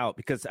name out,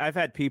 because I've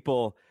had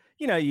people,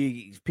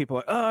 people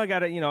are, oh, I got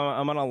to,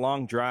 I'm on a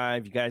long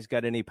drive. You guys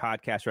got any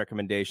podcast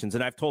recommendations?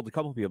 And I've told a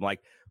couple of people, I'm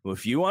like, well,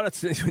 if you want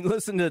to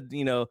listen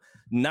to,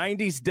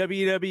 90s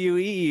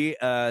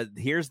WWE,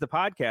 here's the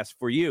podcast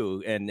for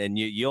you. And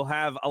you'll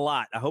have a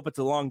lot. I hope it's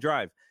a long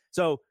drive.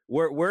 So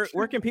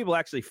where can people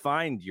actually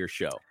find your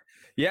show?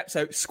 Yep.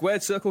 So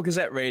Squared Circle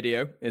Gazette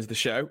Radio is the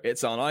show.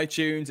 It's on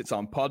iTunes. It's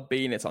on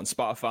Podbean. It's on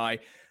Spotify.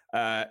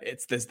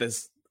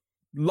 There's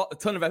a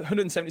ton of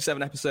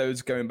 177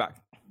 episodes going back,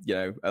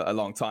 a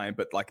long time,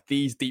 but like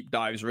these deep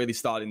dives really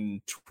started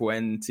in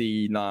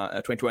 2020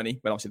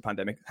 when obviously the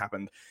pandemic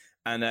happened.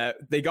 And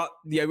they got,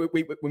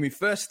 when we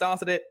first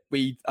started it,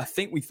 I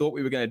think we thought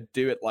we were going to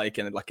do it like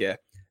in like a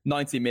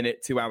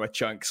 90-minute, 2-hour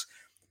chunks.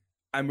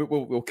 And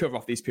we'll cover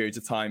off these periods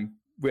of time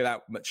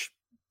without much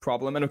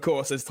problem. And of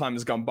course, as time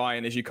has gone by,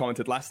 and as you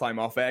commented last time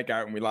off air,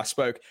 Garrett, when we last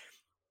spoke,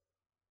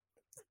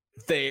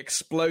 they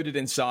exploded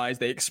in size,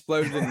 they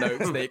exploded in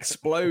notes, they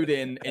explode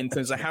in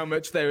terms of how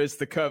much there is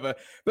to cover,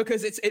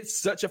 because it's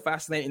such a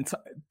fascinating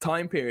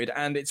time period.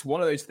 And it's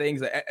one of those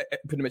things that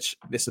pretty much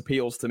this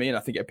appeals to me, and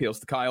I think it appeals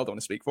to Kyle. I don't want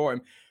to speak for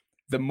him.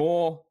 The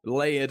more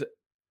layered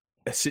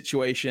a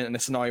situation and a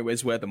scenario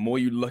is, where the more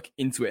you look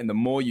into it and the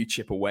more you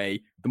chip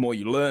away, the more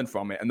you learn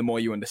from it and the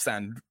more you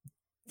understand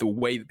the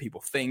way that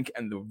people think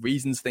and the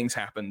reasons things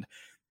happened.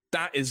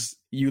 That is,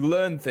 you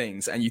learn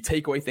things and you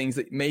take away things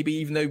that maybe,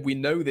 even though we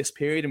know this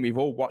period and we've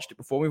all watched it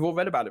before, we've all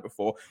read about it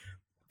before,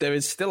 there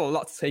is still a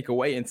lot to take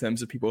away in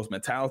terms of people's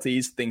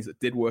mentalities, things that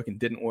did work and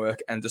didn't work,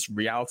 and just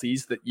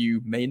realities that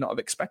you may not have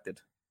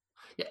expected.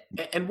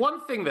 Yeah, and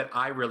one thing that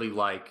I really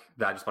like,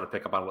 that I just want to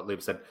pick up on what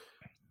Liam said,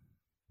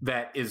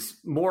 that is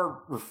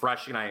more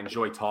refreshing, I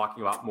enjoy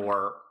talking about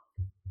more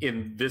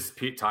in this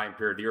time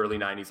period, the early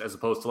 90s, as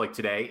opposed to like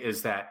today,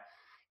 is that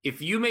if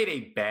you made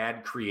a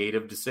bad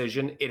creative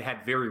decision, it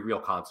had very real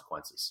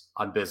consequences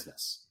on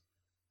business.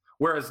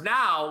 Whereas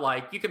now,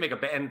 like, you can make a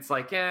bad, and it's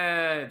like,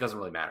 it doesn't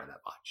really matter that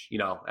much, you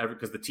know,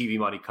 because the TV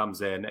money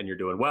comes in and you're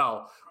doing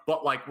well.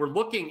 But like, we're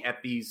looking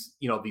at these,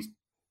 you know, these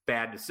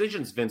bad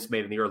decisions Vince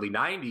made in the early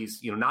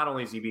 90s. You know, not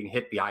only is he being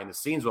hit behind the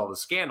scenes with all the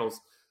scandals,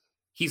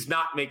 he's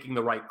not making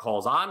the right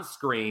calls on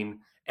screen.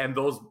 And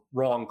those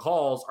wrong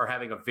calls are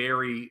having a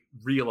very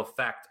real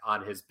effect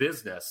on his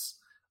business.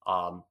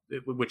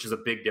 Which is a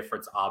big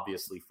difference,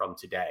 obviously, from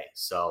today.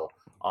 So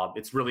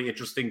it's really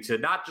interesting to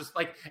not just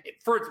like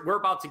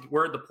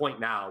we're at the point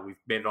now. We've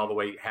made it all the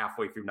way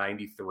halfway through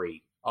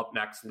 93. Up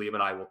next, Liam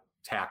and I will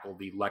tackle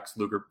the Lex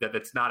Luger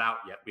that's not out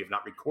yet. We have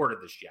not recorded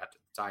this yet at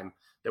the time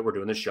that we're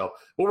doing this show,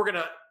 but we're going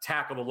to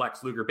tackle the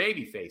Lex Luger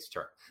babyface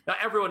turn. Now,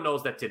 everyone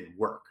knows that didn't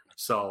work.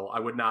 So I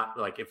would not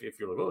like if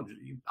you're like, oh,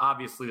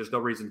 obviously there's no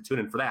reason to tune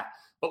in for that,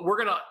 but we're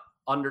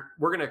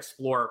going to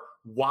explore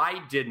why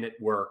didn't it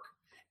work.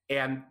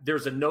 And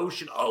there's a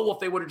notion, if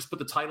they would have just put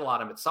the title on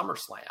him at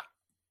SummerSlam,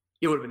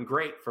 it would have been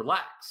great for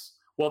Lex.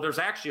 Well, there's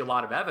actually a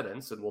lot of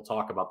evidence, and we'll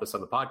talk about this on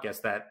the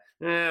podcast, that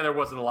there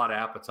wasn't a lot of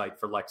appetite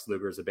for Lex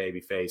Luger as a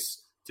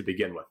babyface to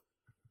begin with.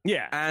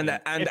 Yeah, and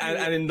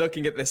in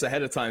looking at this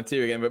ahead of time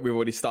too, again, we've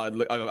already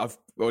started. I've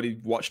already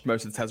watched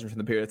most of the testing from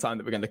the period of time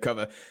that we're going to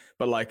cover.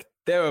 But like,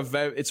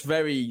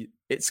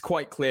 it's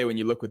quite clear when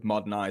you look with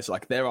modern eyes.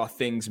 Like, there are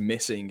things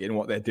missing in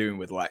what they're doing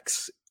with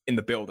Lex in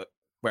the build-up,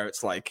 where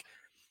it's like,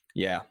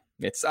 yeah.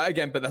 It's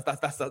again, but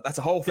that's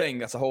a whole thing.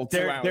 That's a whole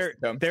 2 hours.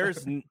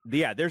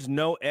 There's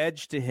no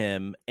edge to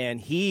him,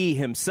 and he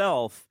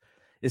himself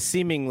is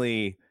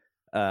seemingly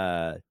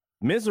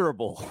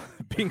miserable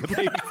being a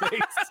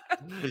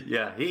babyface.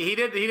 Yeah, he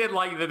did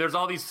like. There's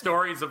all these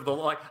stories of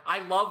I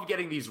love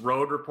getting these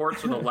road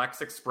reports from the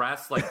Lex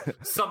Express, like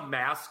some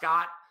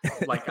mascot,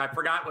 like I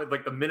forgot what,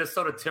 like the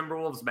Minnesota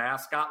Timberwolves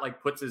mascot,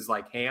 like puts his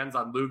like hands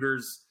on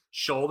Luger's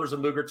shoulders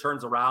and Luger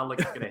turns around like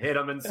he's gonna hit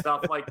him and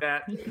stuff like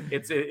that.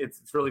 It's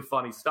really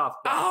funny stuff.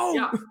 But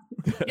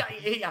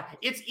yeah.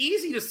 It's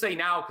easy to say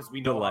now because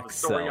we know how the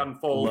story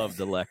unfolds. Love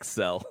the Lex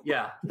Cell.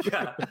 Yeah.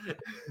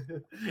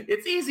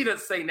 It's easy to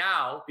say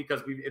now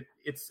because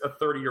it's a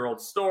 30-year-old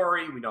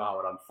story. We know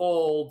how it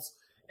unfolds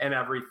and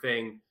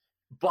everything.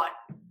 But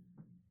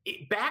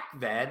back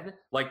then,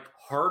 like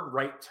hard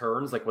right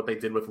turns, like what they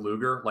did with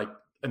Luger, like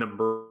an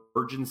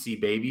emergency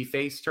baby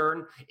face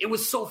turn, it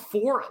was so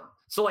foreign.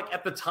 So like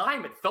at the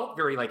time, it felt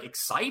very like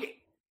exciting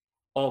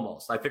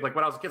almost. I think like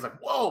when I was a kid, it's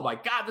like, whoa, my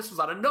God, this was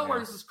out of nowhere.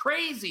 Yeah. This is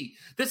crazy.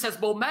 This has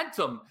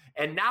momentum.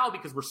 And now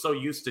because we're so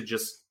used to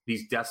just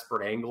these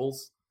desperate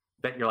angles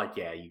that you're like,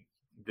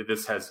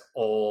 this has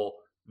all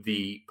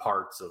the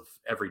parts of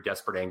every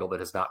desperate angle that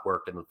has not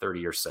worked in the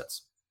 30 years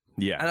since.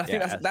 Yeah. And I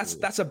think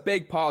that's a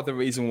big part of the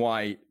reason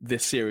why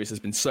this series has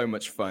been so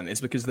much fun, is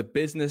because the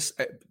business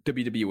at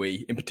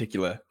WWE in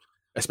particular,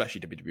 especially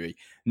WWE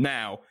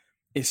now,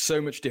 is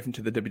so much different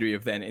to the WWE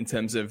of then in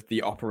terms of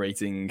the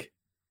operating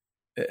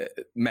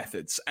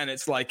methods. And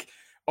it's like,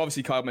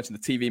 obviously Kyle mentioned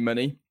the TV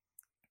money,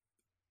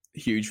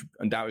 huge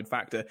undoubted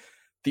factor.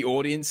 The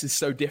audience is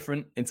so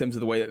different in terms of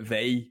the way that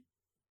they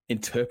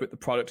interpret the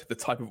product, the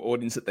type of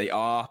audience that they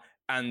are,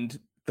 and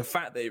the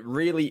fact that it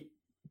really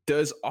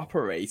does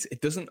operate.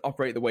 It doesn't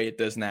operate the way it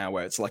does now,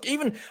 where it's like,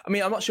 I'm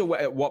not sure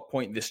at what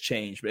point this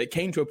changed, but it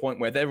came to a point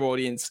where their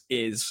audience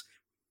is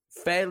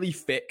fairly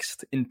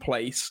fixed in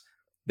place.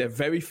 They're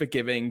very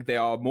forgiving. They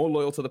are more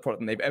loyal to the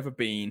product than they've ever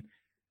been.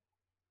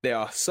 They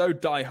are so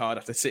diehard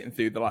after sitting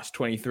through the last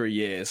 23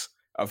 years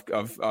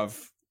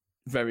of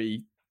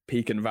very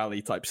peak and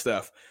valley type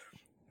stuff.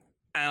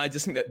 And I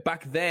just think that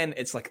back then,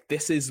 it's like,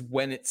 this is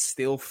when it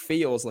still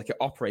feels like it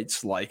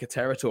operates like a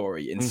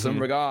territory in some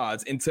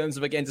regards, in terms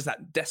of, again, just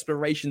that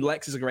desperation.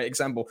 Lex is a great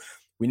example.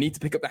 We need to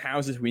pick up the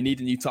houses. We need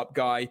a new top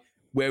guy.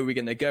 Where are we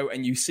going to go?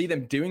 And you see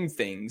them doing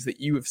things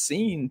that you have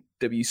seen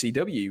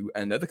WCW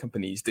and other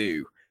companies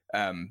do.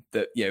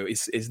 That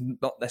is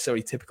not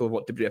necessarily typical of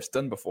what WWF's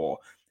done before,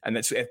 and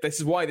this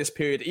is why this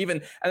period,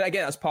 and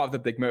again, that's part of the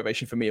big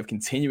motivation for me of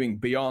continuing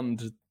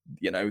beyond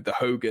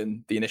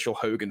the initial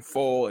Hogan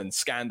fall and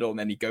scandal, and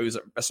then he goes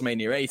at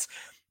WrestleMania 8,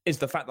 is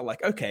the fact that,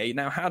 like, okay,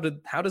 now how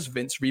does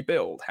Vince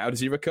rebuild? How does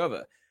he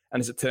recover? And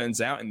as it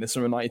turns out, in this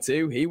summer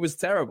 92, he was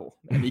terrible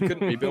and he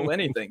couldn't rebuild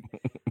anything.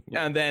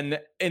 And then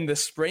in the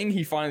spring,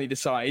 he finally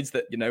decides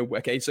that,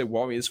 okay, so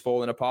Warrior's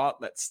falling apart.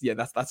 That's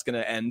going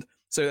to end.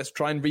 So let's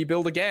try and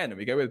rebuild again. And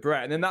we go with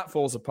Brett. And then that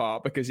falls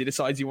apart because he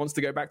decides he wants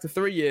to go back to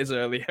 3 years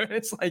earlier. And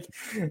it's like,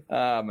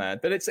 oh man.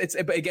 But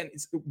but again,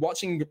 it's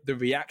watching the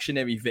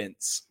reactionary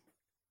Vince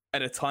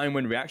at a time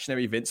when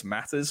reactionary Vince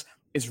matters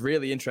is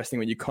really interesting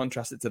when you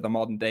contrast it to the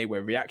modern day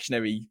where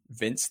reactionary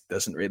Vince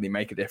doesn't really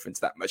make a difference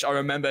that much. I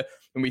remember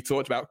when we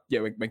talked about,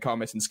 when Carl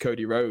mentions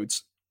Cody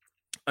Rhodes,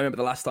 I remember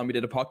the last time we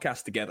did a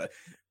podcast together,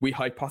 we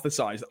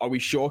hypothesized, are we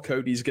sure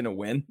Cody's going to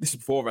win? This is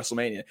before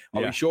WrestleMania.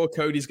 Are we sure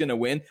Cody's going to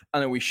win?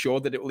 And are we sure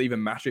that it will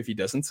even matter if he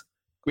doesn't?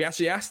 We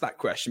actually asked that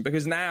question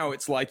because now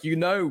it's like,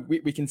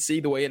 we can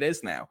see the way it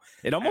is now.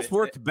 It almost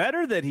worked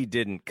better that he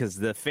didn't because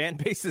the fan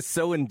base is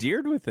so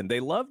endeared with him. They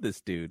love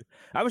this dude.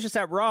 I was just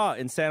at Raw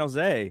in San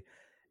Jose,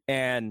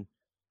 and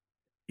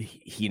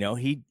he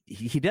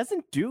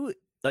doesn't do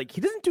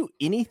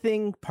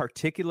anything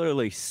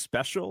particularly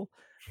special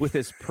with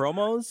his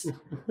promos,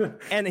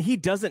 and he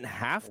doesn't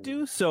have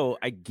to. So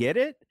I get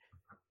it.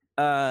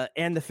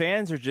 And the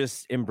fans are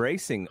just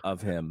embracing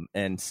of him.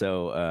 And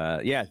so,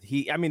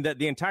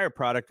 the entire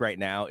product right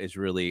now is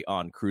really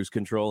on cruise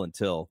control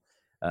until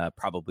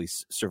probably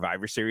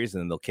Survivor Series,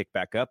 and then they'll kick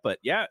back up. But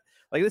yeah,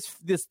 like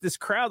this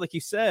crowd, like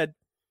you said,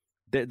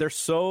 they're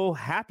so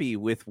happy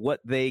with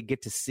what they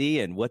get to see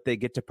and what they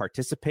get to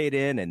participate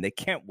in. And they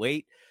can't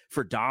wait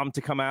for Dom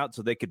to come out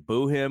so they could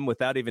boo him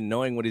without even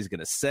knowing what he's going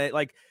to say.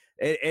 Like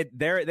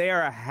they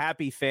are a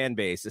happy fan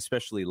base,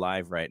 especially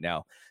live right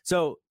now.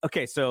 So,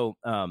 okay. So,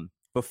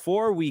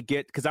 before we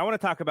get, because I want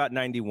to talk about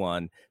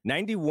 91.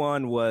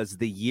 91 was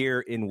the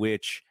year in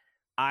which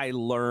I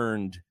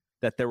learned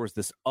that there was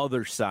this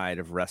other side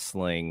of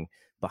wrestling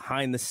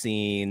behind the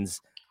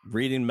scenes,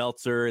 reading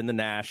Meltzer in the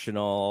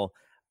National.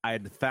 I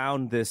had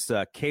found this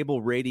cable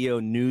radio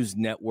news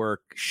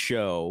network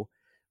show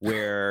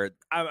where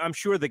I'm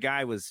sure the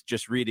guy was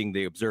just reading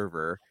the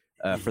Observer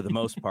for the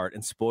most part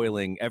and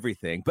spoiling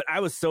everything. But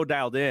I was so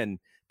dialed in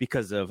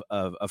because of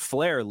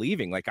Flair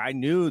leaving. Like, I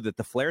knew that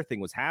the Flair thing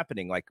was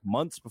happening like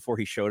months before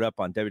he showed up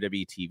on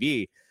WWE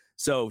TV.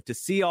 So to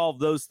see all of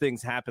those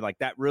things happen, like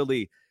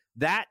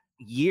that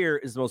year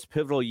is the most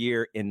pivotal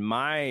year in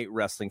my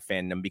wrestling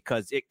fandom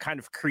because it kind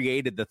of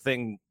created the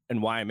thing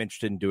and why I'm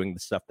interested in doing the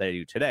stuff that I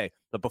do today.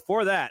 But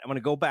before that, I'm going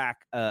to go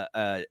back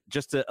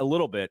just a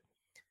little bit.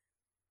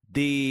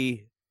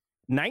 The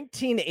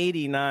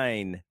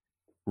 1989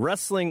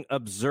 Wrestling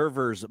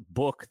Observer's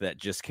book that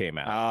just came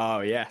out.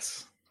 Oh,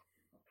 yes.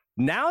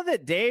 Now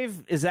that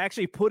Dave is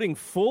actually putting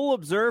full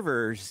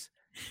observers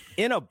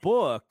in a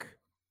book,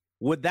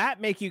 would that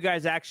make you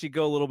guys actually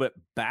go a little bit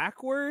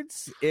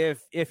backwards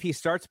if he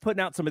starts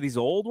putting out some of these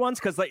old ones?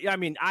 Because,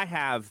 I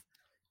have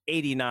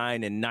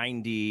 89 and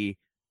 90,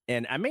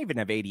 and I may even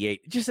have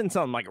 88, just in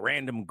some like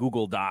random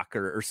Google Doc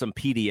or some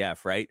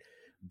PDF, right?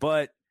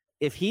 But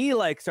if he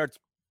starts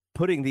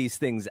putting these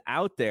things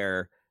out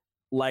there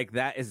like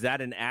that, is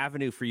that an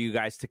avenue for you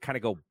guys to kind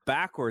of go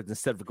backwards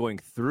instead of going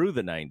through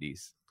the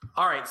 90s?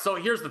 All right, so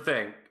here's the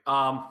thing.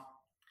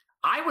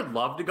 I would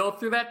love to go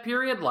through that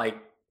period,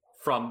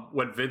 from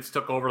when Vince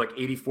took over,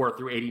 84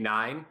 through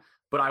 89.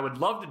 But I would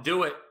love to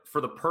do it for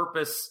the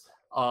purpose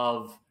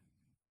of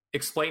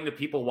explaining to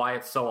people why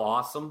it's so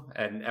awesome,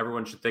 and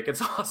everyone should think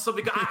it's awesome.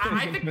 Because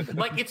I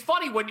think, it's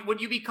funny when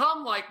you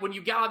become, when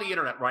you get on the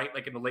internet, right,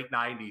 in the late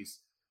 90s,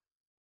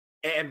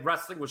 and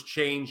wrestling was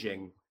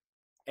changing,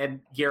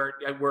 and Garrett,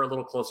 we're a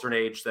little closer in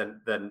age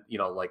than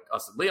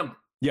us and Liam.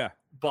 Yeah.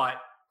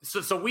 But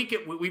so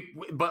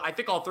but I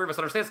think all three of us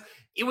understand this.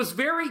 It was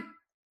very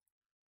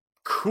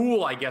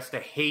cool, I guess, to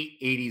hate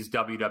 80s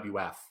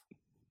WWF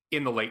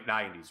in the late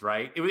 90s,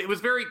 right? It was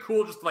very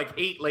cool just to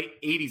hate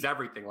late 80s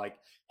everything.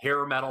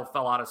 Hair metal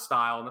fell out of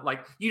style, and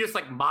you just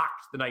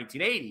mocked the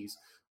 1980s.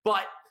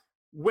 But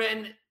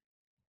when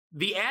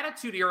the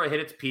Attitude Era hit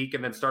its peak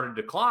and then started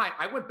to decline,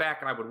 I went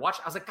back and I would watch.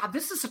 I was like, God,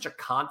 this is such a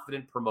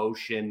confident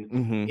promotion.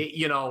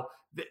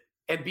 Mm-hmm.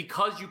 And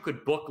because you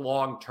could book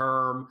long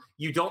term,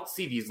 you don't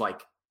see these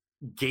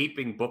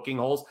gaping booking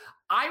holes.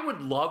 I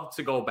would love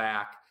to go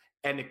back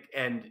and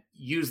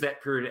use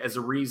that period as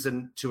a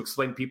reason to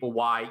explain to people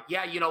why,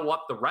 you know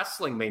what, the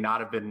wrestling may not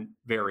have been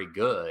very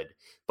good,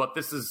 but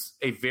this is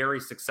a very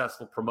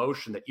successful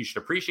promotion that you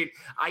should appreciate.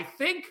 I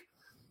think,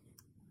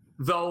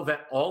 though,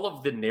 that all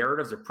of the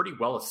narratives are pretty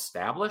well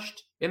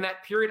established in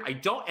that period.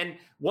 And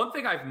one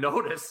thing I've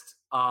noticed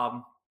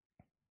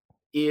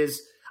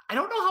is I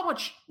don't know how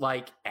much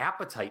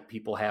appetite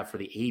people have for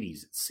the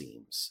 80s, it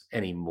seems,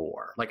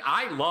 anymore.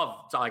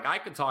 I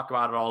could talk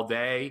about it all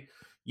day.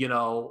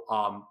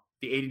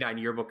 The 89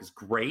 yearbook is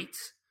great.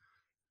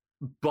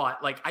 But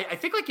I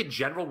think in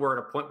general, we're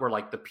at a point where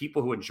the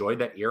people who enjoyed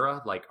that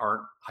era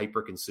aren't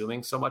hyper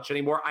consuming so much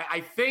anymore. I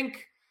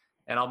think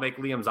and I'll make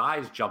Liam's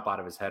eyes jump out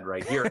of his head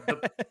right here.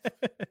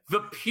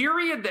 The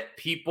period that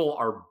people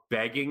are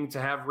begging to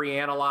have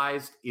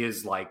reanalyzed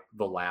is like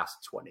the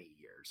last 20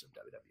 years of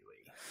WWE.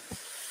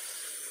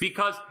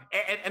 Because,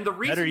 and the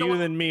reason... Better you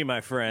than me,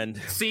 my friend.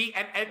 See,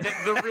 and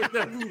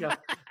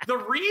the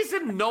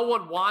reason no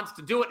one wants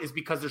to do it is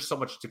because there's so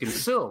much to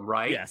consume,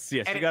 right? Yes,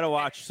 and you got to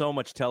watch so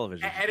much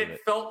television. And it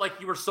felt like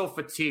you were so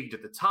fatigued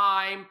at the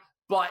time.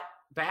 But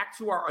back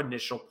to our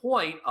initial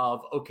point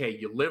of, okay,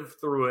 you live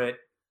through it.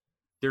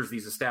 There's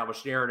these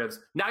established narratives.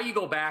 Now you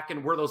go back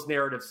and were those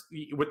narratives,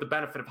 with the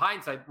benefit of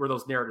hindsight, were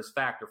those narratives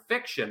fact or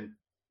fiction?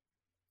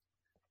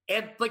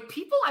 And like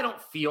people I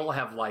don't feel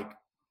have like,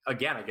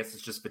 again, I guess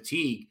it's just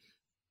fatigue.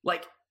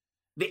 Like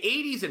the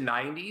 80s and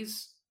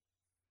 90s,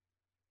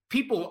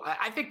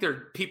 I think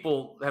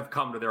people have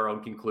come to their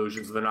own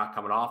conclusions. They're not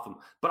coming off them.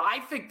 But I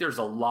think there's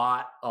a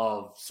lot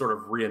of sort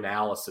of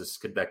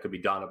reanalysis that could be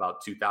done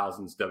about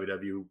 2000s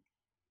WWE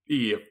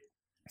if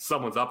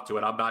someone's up to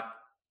it. I'm not,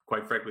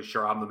 quite frankly,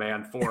 sure I'm the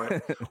man for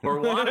it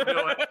or want to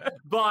do it.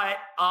 But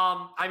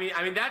I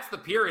mean, that's the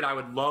period I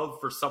would love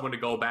for someone to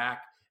go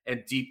back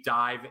and deep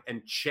dive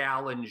and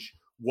challenge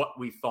what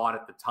we thought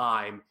at the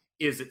time.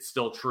 Is it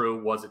still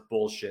true? Was it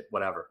bullshit?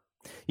 Whatever.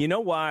 You know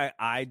why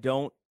I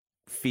don't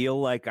feel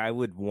like I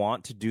would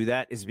want to do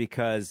that is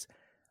because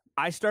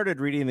I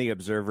started reading The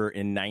Observer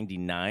in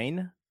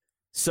 99.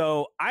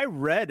 So I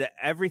read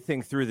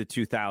everything through the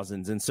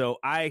 2000s. And so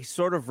I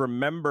sort of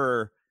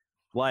remember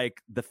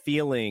like the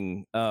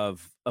feeling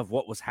of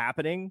what was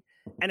happening.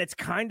 And it's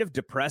kind of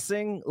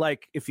depressing.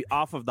 Like if you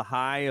off of the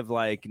high of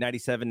like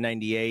 97,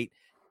 98,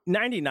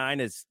 99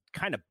 is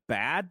kind of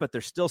bad, but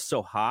they're still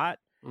so hot.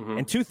 Mm-hmm.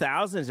 And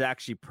 2000 is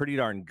actually pretty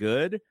darn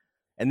good.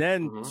 And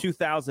then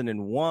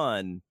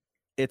 2001,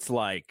 it's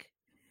like,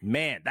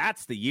 man,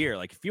 that's the year.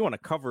 Like if you want to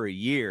cover a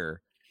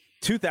year,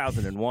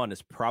 2001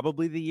 is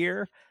probably the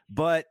year.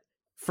 But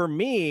for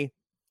me,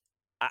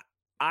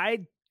 I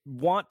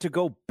want to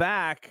go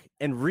back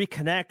and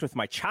reconnect with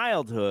my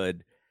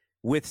childhood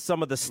with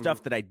some of the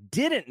stuff that I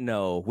didn't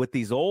know with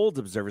these old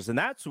observers. And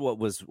that's what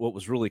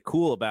was really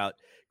cool about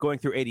going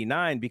through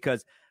 89,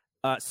 because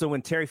so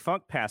when Terry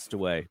Funk passed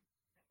away,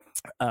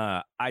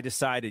 I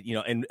decided,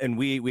 and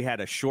we had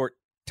a short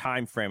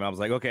time frame. I was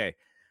like, okay,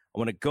 I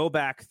want to go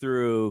back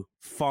through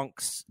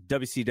Funk's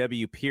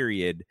WCW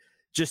period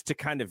just to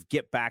kind of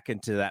get back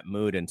into that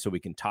mood. And so we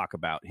can talk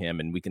about him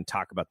and we can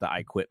talk about the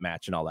I Quit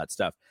match and all that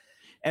stuff.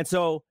 And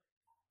so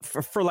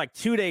for like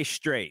 2 days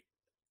straight,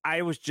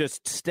 I was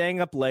just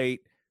staying up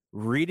late,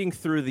 reading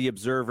through the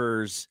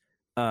Observers,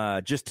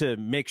 just to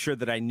make sure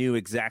that I knew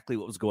exactly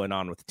what was going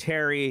on with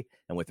Terry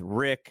and with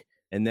Rick,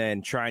 and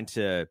then trying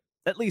to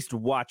at least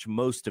watch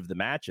most of the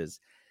matches.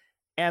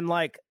 And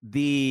like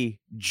the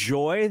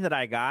joy that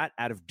I got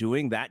out of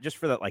doing that just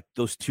for that, like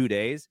those 2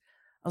 days,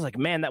 I was like,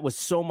 man, that was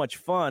so much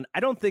fun. I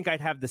don't think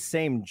I'd have the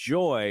same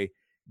joy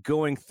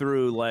going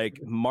through like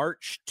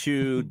March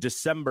to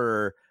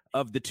December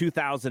of the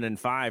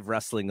 2005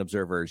 Wrestling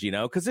Observers,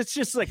 because it's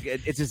just like,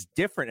 it's just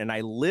different. And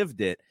I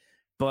lived it,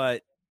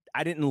 but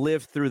I didn't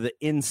live through the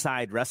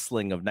inside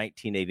wrestling of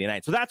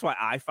 1989. So that's why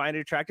I find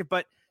it attractive.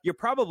 But you're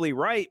probably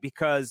right,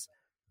 because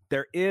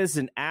there is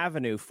an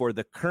avenue for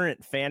the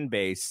current fan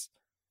base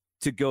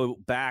to go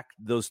back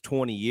those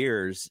 20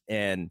 years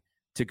and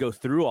to go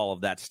through all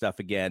of that stuff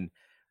again.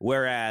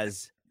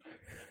 Whereas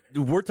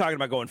we're talking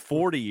about going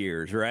 40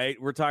 years, right?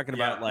 We're talking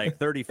about like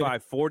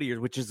 35, 40 years,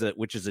 which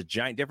is a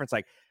giant difference.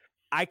 Like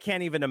I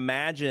can't even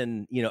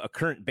imagine, a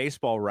current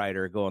baseball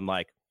writer going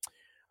like,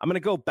 I'm going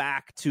to go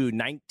back to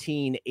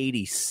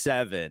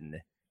 1987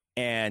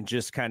 and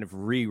just kind of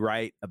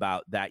rewrite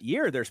about that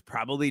year. There's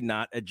probably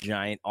not a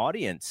giant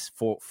audience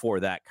for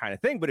that kind of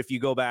thing. But if you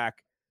go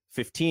back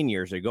 15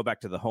 years or you go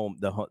back to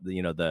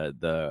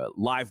the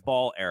live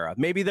ball era,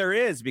 maybe there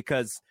is,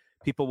 because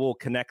people will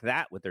connect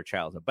that with their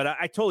childhood. But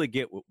I totally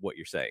get what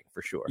you're saying,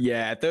 for sure.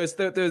 Yeah,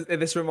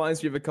 this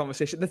reminds me of a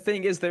conversation. The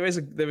thing is, there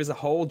is a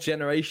whole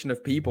generation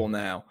of people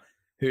now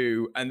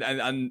who,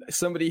 and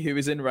somebody who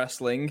is in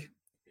wrestling,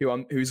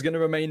 who's going to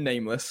remain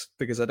nameless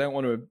because I don't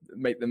want to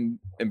make them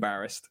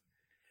embarrassed,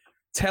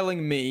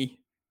 telling me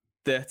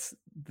that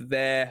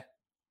their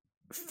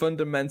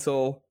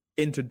fundamental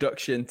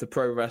introduction to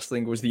pro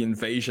wrestling was the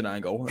invasion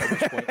angle, at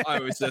which point I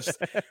was just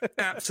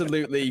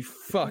absolutely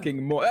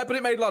fucking more. But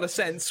it made a lot of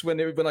sense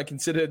when I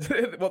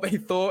considered what they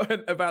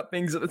thought about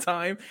things at the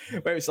time,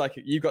 where it's like,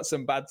 you've got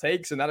some bad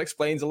takes and that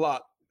explains a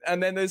lot.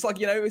 And then there's like,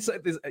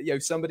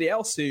 there's somebody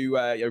else who,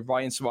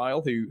 Ryan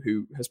Smile,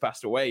 who has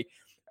passed away.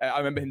 I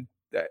remember him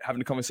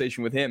having a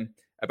conversation with him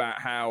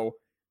about how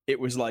it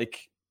was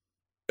like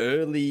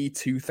early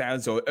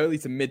 2000s or early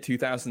to mid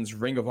 2000s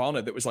Ring of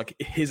Honor that was like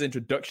his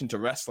introduction to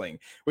wrestling,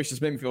 which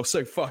just made me feel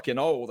so fucking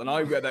old. And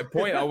I, at that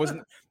point, I'm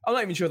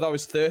not even sure if I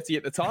was 30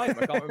 at the time.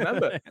 I can't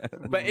remember,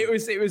 but it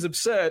was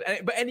absurd.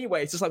 But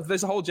anyway, it's just like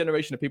there's a whole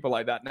generation of people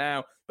like that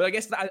now. But I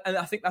guess and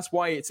I think that's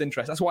why it's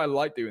interesting. That's why I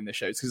like doing this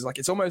show, because like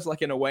it's almost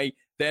like, in a way,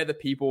 they're the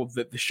people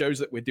that the shows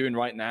that we're doing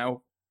right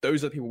now,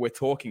 those are the people we're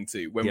talking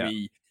to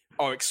when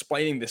are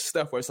explaining this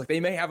stuff where it's like they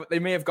may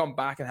have gone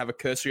back and have a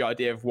cursory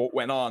idea of what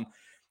went on.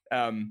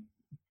 And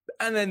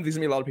then there's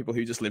gonna be a lot of people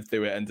who just lived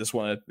through it and just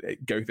want to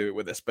go through it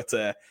with us.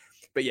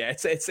 But yeah,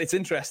 it's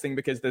interesting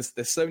because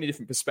there's so many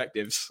different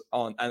perspectives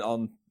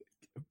on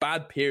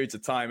bad periods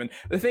of time. And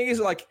the thing is,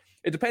 like,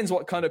 it depends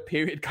what kind of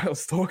period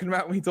Kyle's talking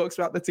about when he talks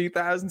about the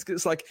 2000s. Because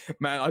it's like,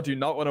 man, I do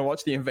not want to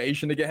watch the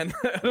invasion again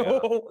at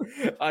all.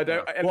 I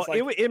don't. Yeah.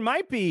 Well, it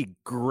might be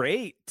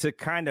great to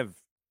kind of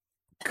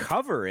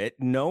cover it,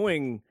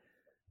 knowing,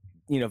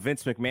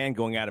 Vince McMahon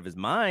going out of his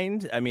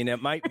mind. I mean,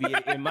 it might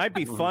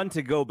be fun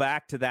to go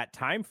back to that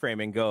time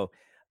frame and go,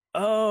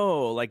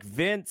 oh, like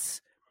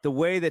Vince, the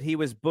way that he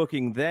was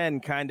booking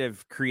then kind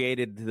of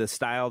created the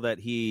style that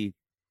he,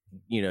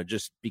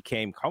 just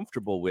became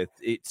comfortable with.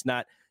 It's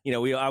not,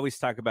 we always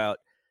talk about,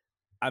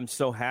 I'm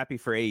so happy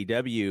for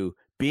AEW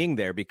being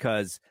there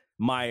because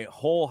my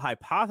whole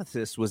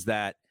hypothesis was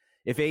that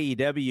if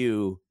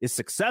AEW is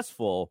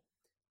successful,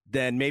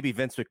 then maybe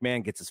Vince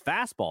McMahon gets his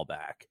fastball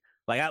back.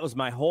 Like, that was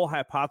my whole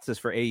hypothesis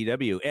for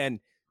AEW. And,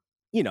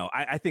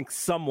 I think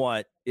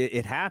somewhat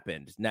it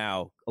happened.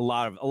 Now, a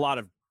lot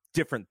of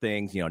different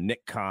things,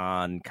 Nick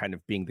Khan kind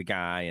of being the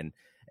guy and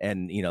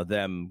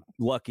them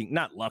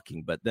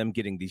but them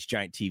getting these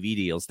giant TV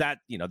deals, that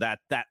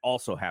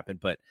also happened.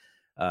 But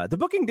the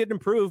booking did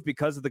improve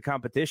because of the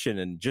competition,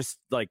 and just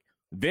like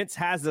Vince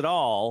has it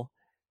all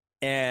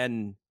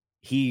and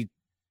he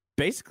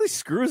basically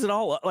screws it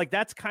all up. Like,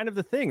 that's kind of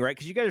the thing, right?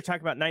 Because you guys are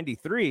talking about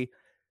 93.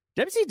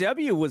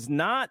 WCW was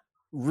not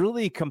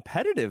really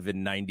competitive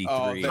in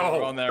 93.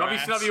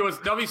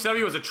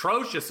 WCW was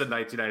atrocious in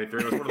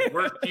 1993. It was one of the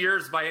worst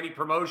years by any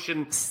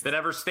promotion that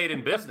ever stayed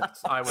in business,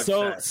 I would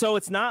say. So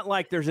it's not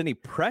like there's any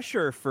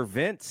pressure for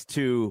Vince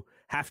to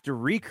have to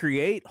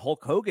recreate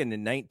Hulk Hogan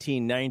in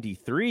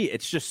 1993.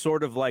 It's just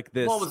sort of like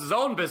this. Well, it was his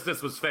own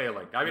business was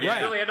failing. I mean,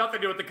 It really had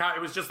nothing to do with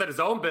it was just that his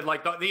own bit,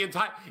 like the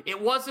entire, it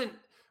wasn't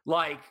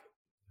like,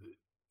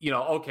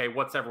 okay,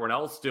 what's everyone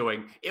else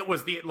doing? It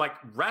was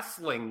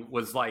wrestling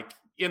was like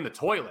in the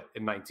toilet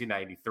in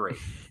 1993.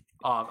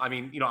 I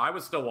mean, I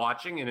was still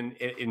watching and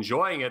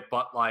enjoying it,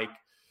 but like,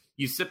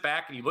 you sit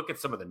back and you look at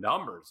some of the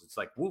numbers. It's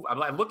like, woo,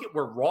 I look at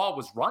where Raw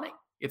was running.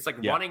 It's like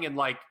running in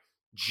like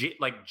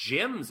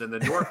gyms in the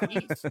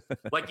Northeast.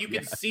 Like, you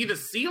can see the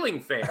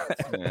ceiling fans,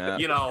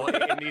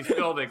 in these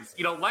buildings.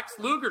 Lex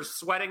Luger's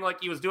sweating like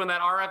he was doing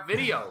that RF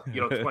video,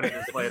 20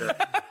 years later.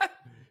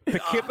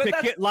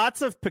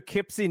 Lots of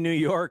Poughkeepsie, New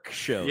York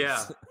shows.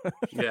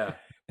 Yeah.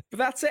 But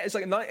that's it. It's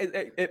like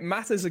it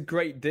matters a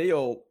great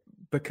deal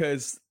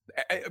because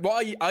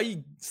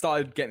I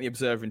started getting the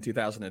Observer in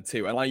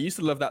 2002, and I used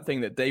to love that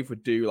thing that Dave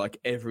would do like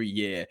every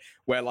year,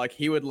 where like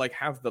he would like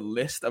have the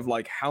list of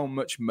like how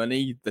much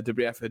money the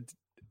WWF had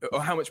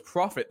or how much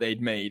profit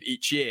they'd made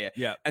each year.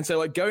 Yeah. And so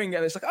like going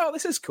and it's like, oh,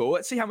 this is cool.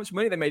 Let's see how much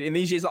money they made in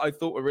these years that I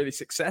thought were really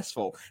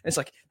successful. And it's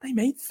like, they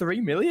made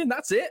 $3 million.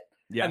 That's it.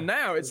 Yeah. And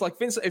now it's like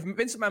if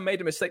Vince McMahon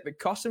made a mistake that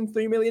cost him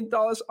 $3 million,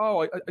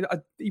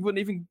 he wouldn't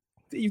even.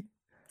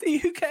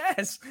 Who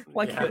cares?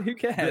 Who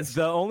cares?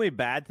 The only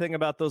bad thing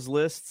about those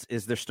lists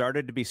is there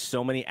started to be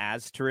so many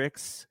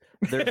asterisks.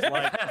 There's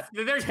like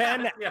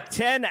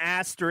 10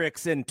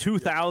 asterisks in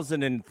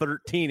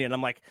 2013, and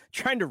I'm like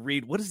trying to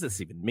read, what does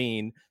this even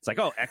mean? It's like,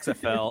 oh,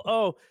 XFL,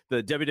 oh,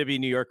 the WWE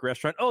New York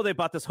restaurant, oh, they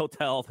bought this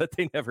hotel that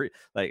they never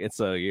like. And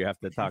so you have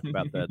to talk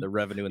about the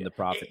revenue and the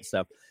profit and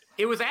stuff.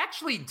 It was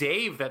actually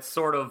Dave that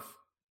sort of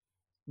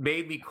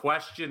made me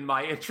question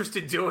my interest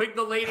in doing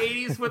the late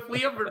 80s with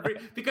Liam,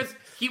 because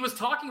he was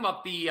talking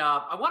about the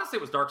I want to say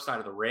it was Dark Side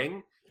of the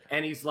Ring,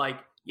 and he's like,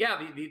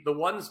 yeah, the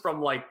ones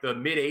from like the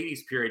mid 80s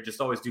period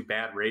just always do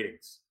bad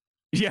ratings.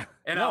 Yeah.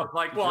 And I was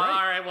like, well, right.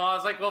 All right. Well, I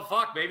was like, well,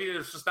 fuck, maybe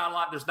there's just not a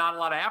lot. There's not a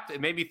lot of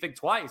it made me think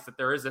twice that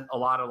there isn't a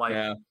lot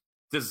of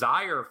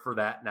desire for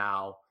that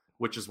now,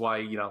 which is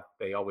why,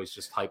 they always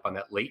just hype on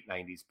that late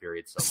 90s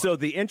period. So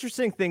the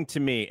interesting thing to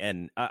me,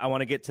 and I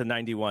want to get to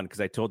 91 because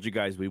I told you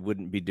guys we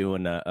wouldn't be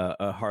doing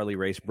a Harley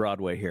race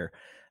Broadway here.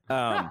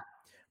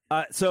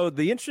 So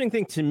the interesting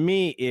thing to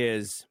me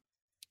is,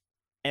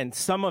 and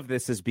some of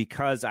this is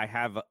because I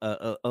have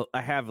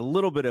a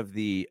little bit of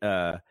the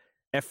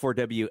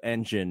F4W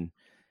engine,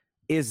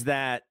 is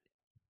that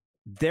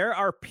there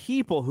are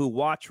people who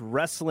watch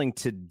wrestling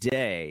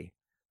today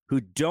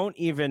who don't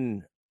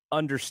even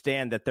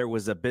understand that there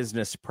was a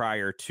business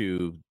prior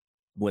to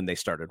when they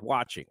started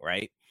watching,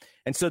 right?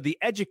 And so the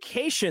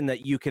education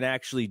that you can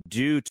actually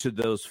do to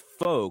those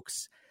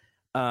folks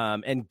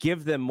and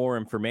give them more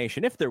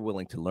information, if they're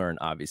willing to learn,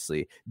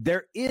 obviously,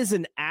 there is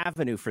an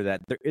avenue for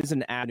that. There is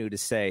an avenue to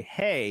say,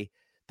 hey,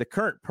 the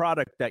current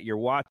product that you're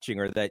watching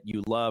or that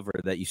you love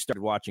or that you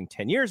started watching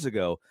 10 years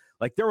ago,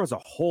 like there was a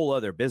whole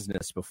other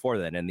business before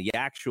then, and the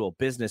actual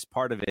business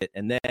part of it,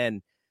 and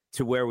then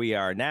to where we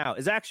are now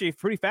is actually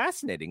pretty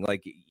fascinating.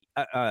 Like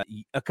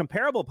a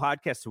comparable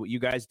podcast to what you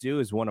guys do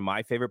is one of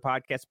my favorite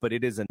podcasts, but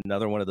it is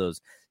another one of those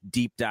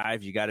deep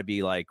dives. You got to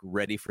be like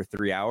ready for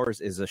 3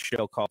 hours, is a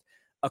show called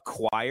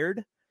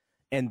Acquired.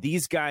 And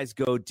these guys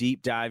go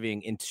deep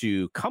diving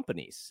into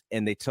companies,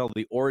 and they tell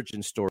the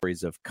origin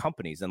stories of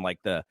companies and like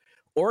the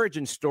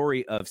origin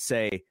story of,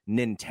 say,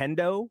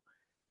 Nintendo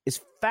is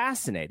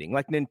fascinating.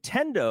 Like,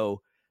 Nintendo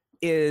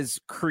is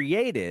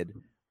created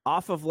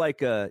off of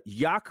like a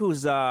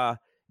Yakuza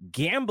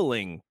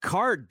gambling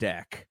card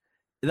deck.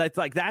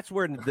 That's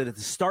where the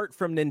start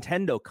from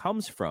Nintendo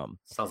comes from.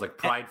 Sounds like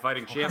Pride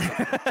Fighting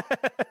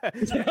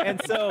Champions.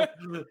 And so,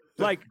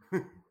 like,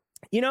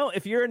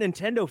 if you're a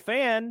Nintendo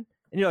fan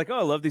and you're like, oh,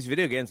 I love these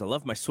video games, I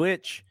love my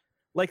Switch,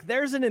 like,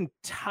 there's an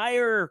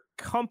entire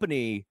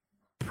company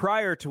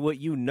prior to what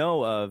you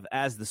know of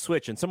as the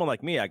Switch. And someone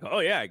like me, I go, oh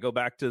yeah, I go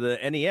back to the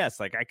NES.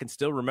 Like, I can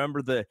still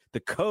remember the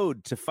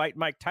code to fight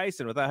Mike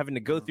Tyson without having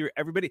to go through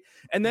everybody.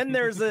 And then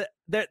there's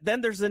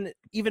an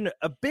even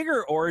a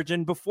bigger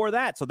origin before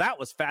that. So that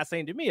was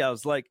fascinating to me. I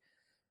was like,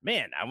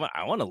 man,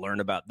 I want to learn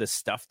about this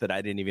stuff that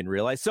I didn't even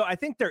realize. So I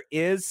think there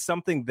is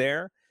something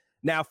there.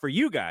 Now, for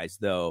you guys,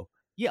 though,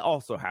 you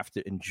also have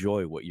to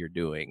enjoy what you're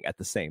doing at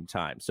the same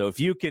time. So if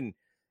you can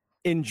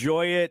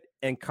enjoy it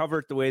and cover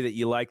it the way that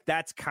you like,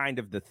 that's kind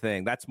of the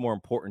thing. That's more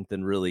important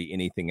than really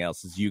anything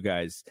else, is you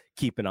guys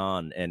keeping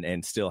on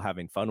and still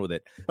having fun with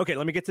it. Okay,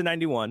 let me get to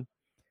 91.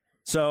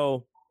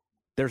 So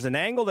there's an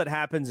angle that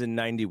happens in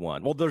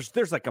 91. Well,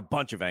 there's like a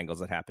bunch of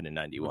angles that happen in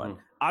 91.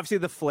 Obviously,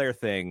 the Flair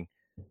thing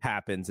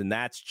happens, and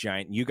that's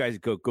giant. You guys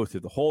go through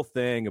the whole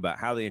thing about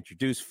how they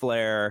introduce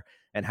Flair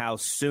and how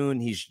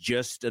soon he's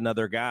just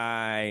another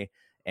guy,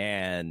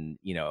 and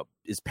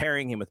is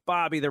pairing him with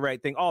Bobby the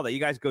right thing, all that. You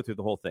guys go through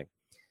the whole thing.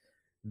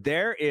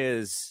 There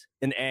is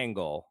an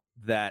angle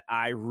that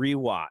I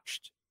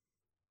rewatched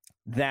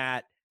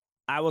that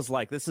I was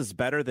like, this is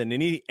better than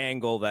any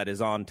angle that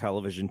is on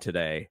television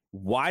today.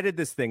 Why did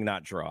this thing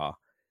not draw?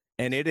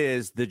 And it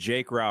is the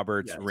Jake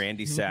Roberts,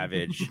 Randy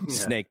Savage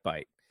snake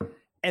bite.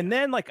 And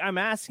then, like, I'm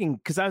asking,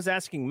 because I was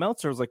asking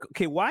Meltzer, I was like,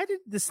 okay, why did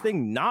this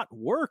thing not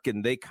work?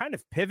 And they kind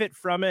of pivot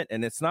from it,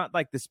 and it's not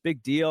like this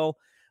big deal.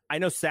 I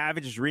know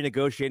Savage is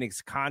renegotiating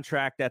his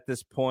contract at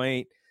this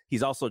point.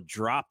 He's also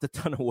dropped a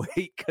ton of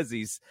weight because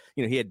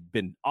he had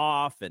been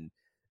off and,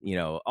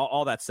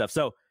 all that stuff.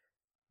 So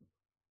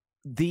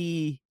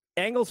the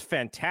angle's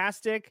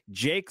fantastic.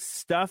 Jake's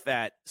stuff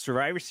at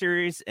Survivor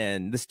Series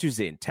and this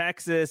Tuesday in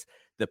Texas,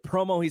 the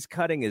promo he's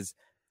cutting is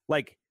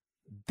like,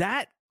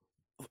 that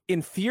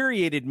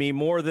infuriated me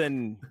more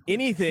than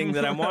anything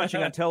that I'm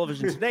watching on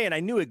television today. And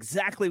I knew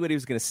exactly what he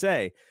was going to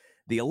say.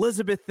 The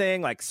Elizabeth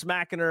thing, like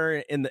smacking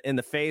her in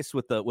the face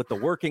with the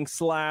working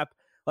slap,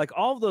 like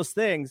all of those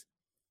things.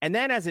 And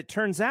then, as it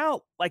turns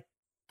out, like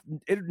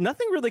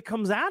nothing really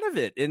comes out of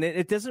it, and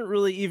it doesn't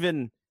really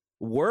even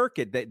work.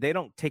 They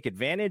don't take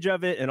advantage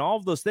of it, and all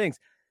of those things.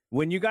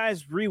 When you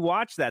guys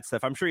rewatch that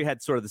stuff, I'm sure you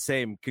had sort of the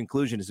same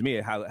conclusion as me,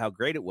 how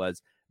great it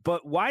was.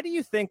 But why do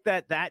you think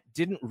that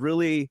didn't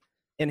really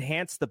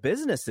enhance the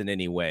business in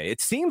any way? It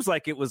seems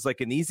like it was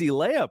like an easy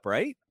layup,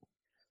 right?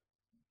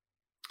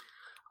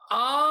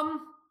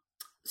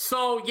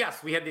 So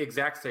yes, we had the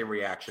exact same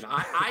reaction.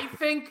 I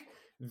think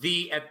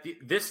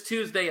this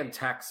Tuesday in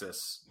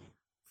Texas,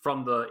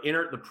 from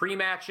the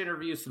pre-match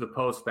interviews to the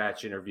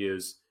post-match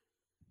interviews,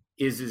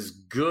 is as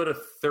good a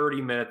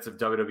 30 minutes of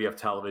WWF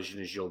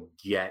television as you'll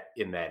get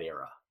in that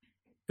era,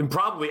 and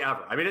probably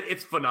ever. I mean,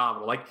 it's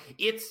phenomenal. Like,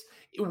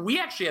 we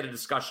actually had a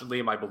discussion,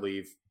 Liam, I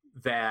believe,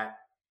 that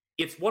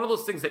it's one of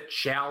those things that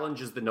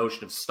challenges the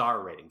notion of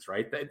star ratings,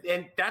 right?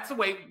 And that's the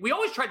way we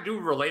always try to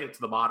relate it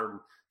to the modern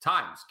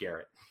times,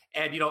 Garrett.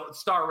 And,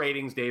 star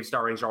ratings, Dave,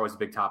 star ratings are always a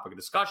big topic of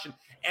discussion.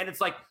 And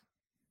it's like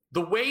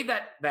the way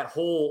that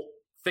whole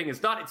thing is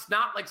done, it's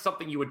not like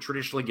something you would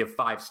traditionally give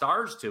 5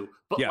 stars to,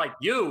 but like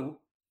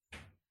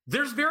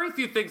there's very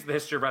few things in the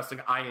history of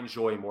wrestling I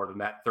enjoy more than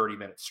that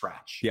 30-minute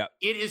stretch. Yeah.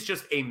 It is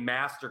just a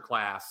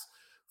masterclass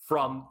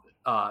from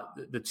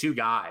the two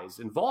guys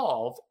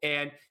involved.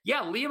 And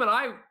Liam and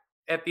I,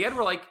 at the end,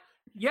 were like,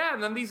 yeah,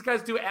 and then these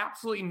guys do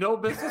absolutely no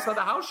business on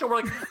the house show. We're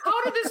like,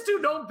 how did this do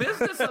no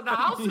business on the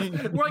house?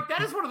 We're like,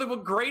 that is one of the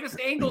greatest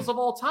angles of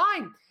all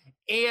time.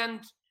 And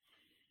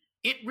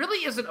it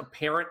really isn't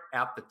apparent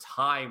at the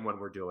time when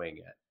we're doing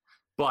it.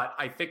 But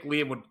I think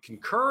Liam would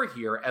concur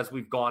here as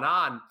we've gone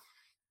on.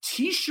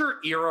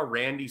 T-shirt era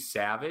Randy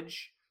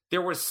Savage,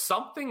 there was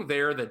something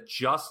there that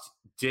just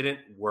didn't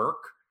work.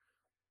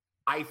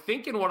 I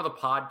think in one of the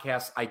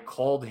podcasts, I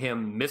called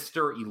him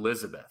Mr.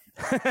 Elizabeth.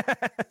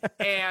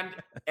 and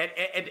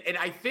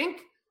I think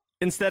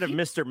instead of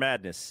Mr.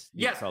 Madness,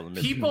 yes,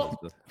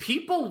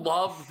 people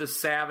love the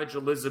Savage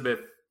Elizabeth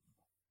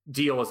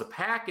deal as a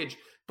package,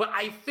 but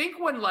I think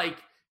when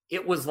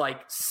it was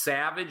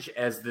Savage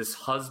as this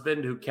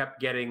husband who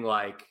kept getting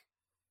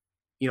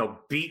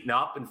beaten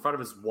up in front of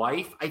his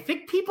wife, I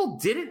think people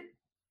didn't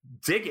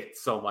dig it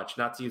so much,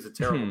 not to use a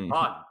terrible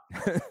pun,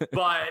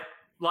 but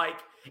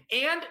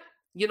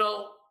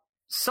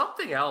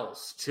something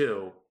else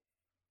too.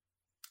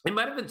 It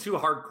might have been too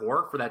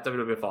hardcore for that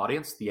WWF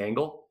audience, the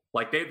angle.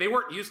 They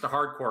weren't used to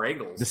hardcore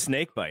angles. The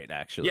snake bite,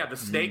 actually. Yeah, the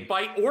snake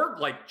bite, or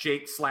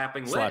Jake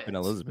slapping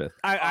Elizabeth.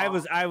 I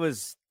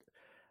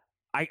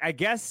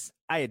guess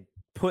I had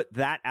put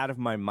that out of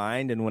my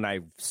mind, and when I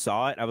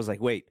saw it, I was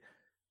like, wait.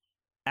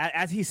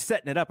 As he's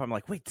setting it up, I'm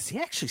like, wait, does he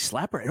actually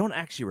slap her? I don't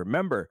actually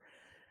remember.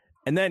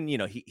 And then,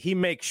 he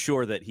makes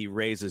sure that he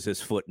raises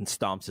his foot and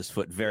stomps his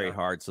foot very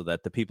hard so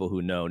that the people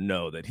who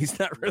know that he's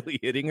not really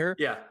hitting her.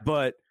 Yeah.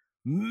 But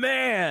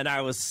man,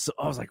 I was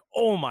like,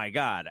 oh my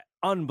God,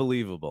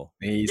 unbelievable.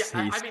 He's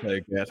so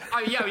good.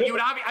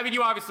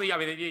 You obviously,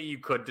 you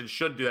could and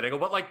should do that angle,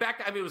 but like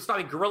back, it was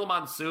starting Gorilla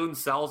Monsoon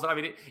sells.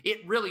 It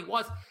really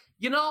was,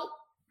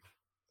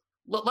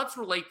 let's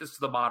relate this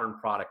to the modern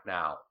product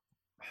now.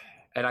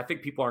 And I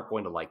think people aren't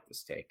going to like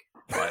this take,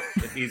 but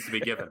it needs to be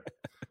given.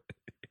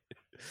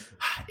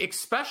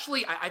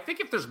 Especially, I think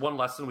if there's one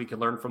lesson we can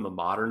learn from the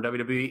modern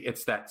WWE,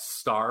 it's that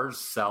stars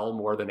sell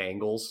more than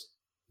angles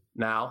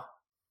now.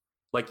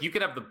 Like, you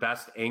can have the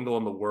best angle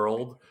in the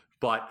world,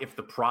 but if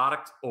the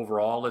product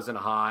overall isn't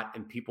hot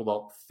and people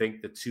don't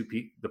think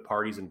the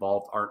parties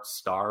involved aren't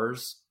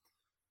stars,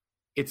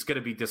 it's going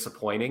to be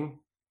disappointing.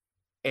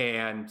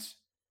 And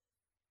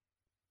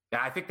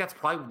I think that's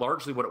probably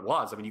largely what it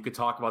was. You could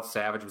talk about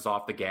Savage was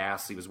off the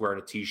gas. He was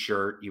wearing a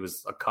T-shirt. He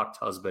was a cucked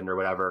husband or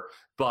whatever.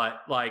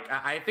 But,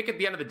 I think at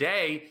the end of the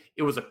day,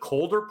 it was a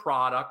colder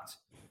product.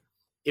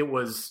 It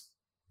was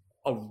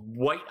a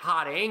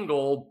white-hot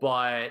angle,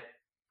 but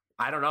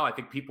I don't know. I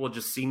think people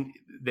just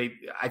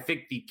I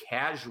think the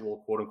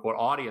casual, quote-unquote,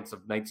 audience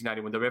of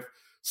 1991 WWF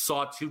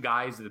saw two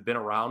guys that had been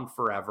around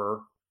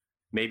forever.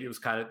 Maybe it was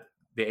kind of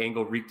the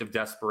angle reeked of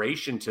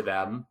desperation to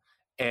them.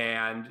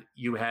 And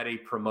you had a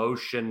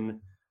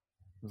promotion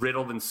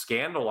riddled in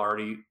scandal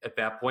already at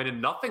that point,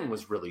 and nothing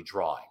was really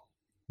drawing.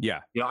 Yeah.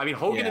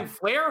 Hogan and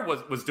Flair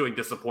was doing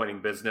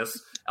disappointing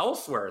business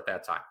elsewhere at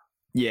that time.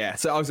 Yeah.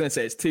 So I was going to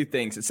say it's two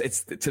things.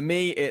 It's to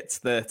me, it's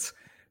that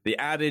the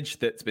adage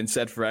that's been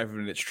said forever,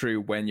 and it's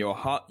true: when you're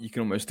hot, you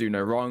can almost do no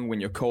wrong. When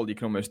you're cold, you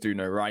can almost do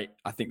no right.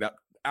 I think that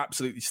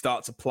absolutely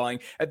starts applying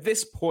at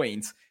this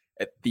point.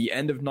 At the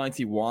end of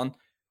 91,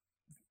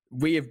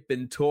 we have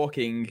been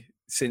talking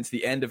since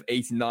the end of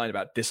 89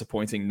 about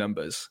disappointing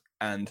numbers,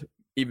 and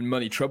even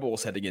Money Trouble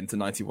was heading into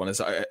 91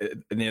 as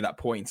near that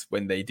point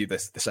when they do the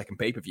second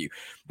pay-per-view.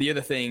 The other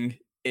thing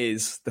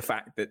is the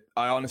fact that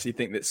I honestly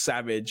think that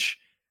Savage,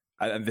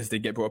 and this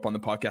did get brought up on the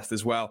podcast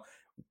as well,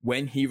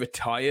 when he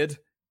retired,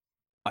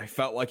 I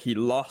felt like he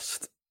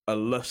lost a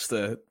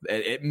luster.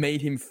 It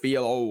made him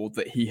feel old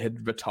that he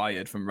had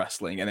retired from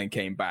wrestling and then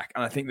came back.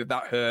 And I think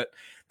that hurt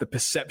the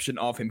perception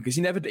of him, because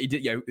he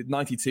did,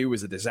 92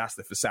 was a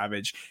disaster for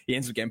Savage. He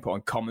ends up getting put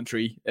on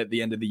commentary at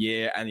the end of the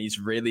year, and he's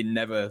really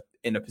never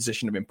in a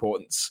position of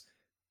importance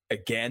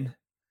again.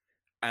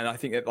 And I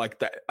think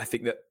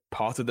that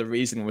part of the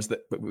reason was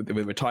that with the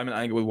retirement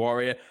angle with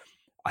Warrior,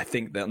 I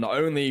think that not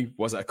only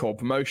was it a cold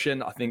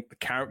promotion, I think the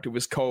character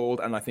was cold,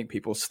 and I think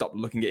people stopped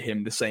looking at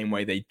him the same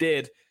way they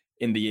did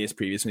in the years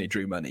previous when he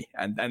drew money.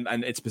 And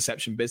it's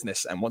perception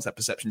business. And once that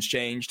perception's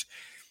changed,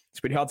 it's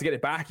pretty hard to get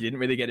it back. He didn't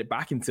really get it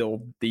back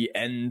until the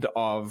end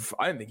of,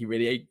 I don't think he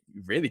really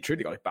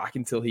truly got it back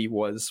until he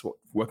was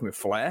working with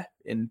Flair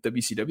in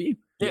WCW.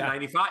 Yeah,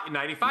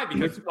 95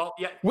 because, well,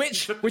 yeah.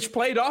 Which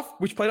played off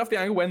the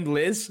angle when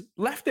Liz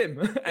left him.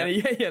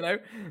 And funnily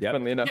enough. Yeah,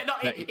 no,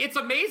 it's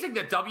amazing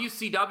that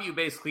WCW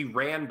basically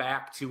ran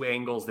back to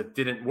angles that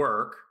didn't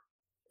work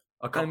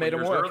a couple of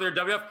years earlier,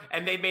 WWF,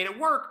 and they made it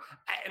work.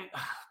 And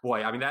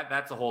boy,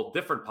 that's a whole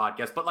different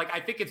podcast. But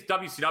I think it's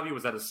WCW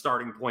was at a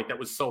starting point that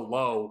was so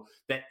low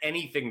that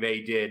anything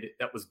they did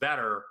that was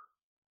better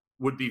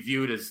would be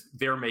viewed as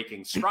they're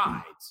making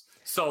strides.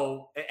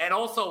 So, and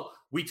also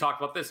we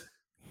talked about this,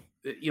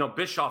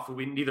 Bischoff,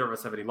 who neither of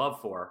us have any love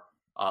for,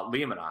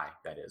 Liam and I,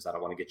 that is. I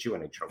don't want to get you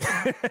in any trouble.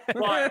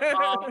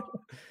 But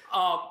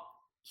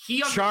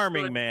he understood,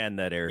 charming man,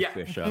 that Eric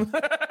Bischoff.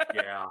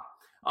 Yeah.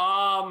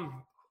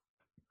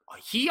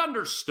 He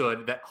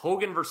understood that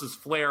Hogan versus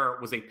Flair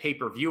was a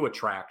pay-per-view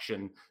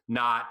attraction,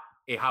 not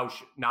a house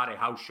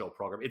show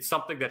program. It's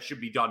something that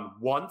should be done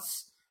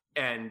once,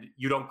 and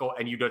you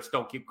just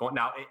don't keep going.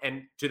 Now,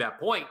 and to that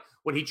point,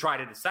 when he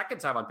tried it a second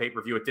time on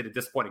pay-per-view, it did a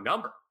disappointing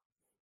number.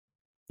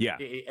 Yeah,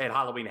 at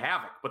Halloween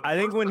Havoc. But I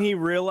think when he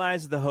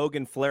realized the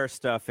Hogan Flair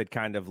stuff had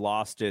kind of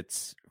lost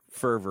its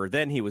fervor,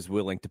 then he was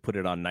willing to put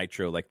it on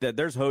Nitro. Like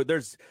there's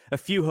a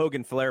few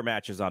Hogan Flair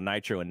matches on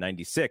Nitro in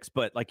 '96,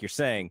 but like you're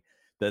saying,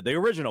 the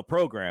original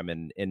program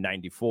in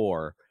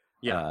 '94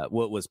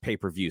 what was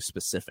pay-per-view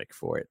specific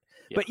for it.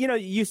 Yeah. But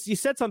you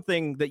said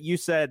something that you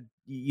said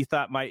you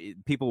thought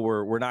people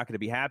were not going to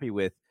be happy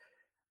with.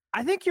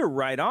 I think you're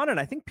right on, and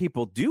I think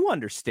people do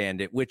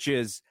understand it, which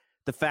is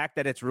the fact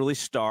that it's really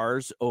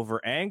stars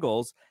over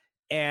angles.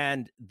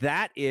 And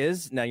that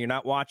is, now you're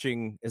not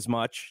watching as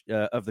much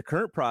of the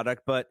current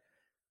product, but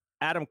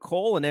Adam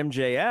Cole and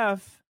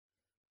MJF,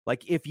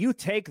 like if you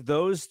take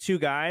those two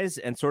guys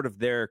and sort of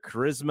their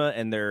charisma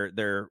and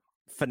their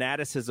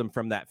fanaticism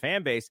from that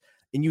fan base,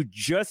 and you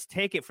just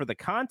take it for the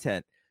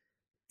content,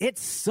 it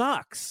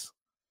sucks.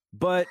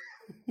 But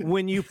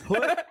when you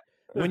put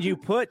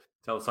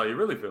tell us how you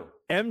really feel,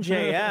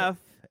 MJF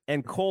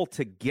and Cole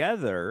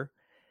together,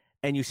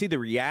 and you see the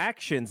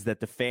reactions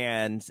that the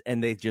fans,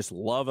 and they just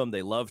love them.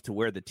 They love to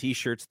wear the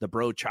T-shirts, the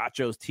Bro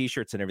Chachos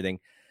T-shirts and everything.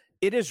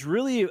 It is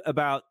really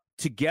about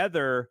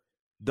together.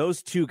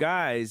 Those two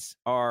guys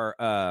are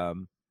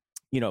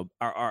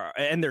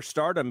and their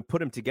stardom, put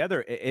them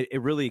together,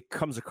 it really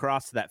comes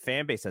across to that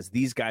fan base as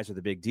these guys are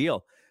the big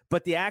deal.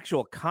 But the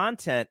actual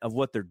content of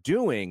what they're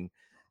doing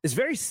is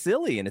very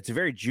silly and it's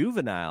very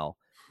juvenile.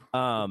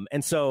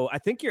 And so I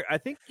think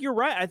you're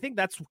right. I think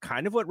that's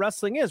kind of what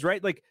wrestling is,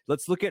 right? Like,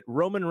 let's look at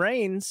Roman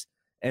Reigns,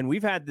 and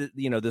we've had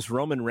this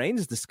Roman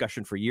Reigns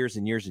discussion for years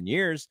and years and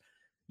years.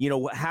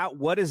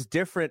 What is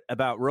different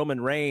about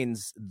Roman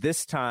Reigns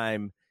this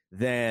time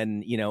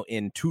than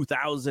in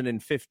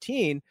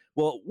 2015?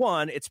 Well,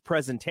 one, it's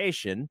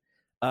presentation,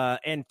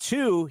 and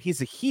two,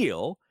 he's a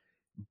heel,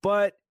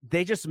 but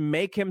they just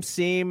make him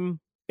seem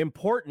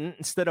important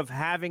instead of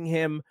having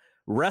him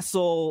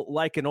wrestle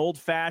like an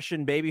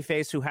old-fashioned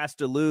babyface who has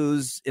to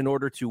lose in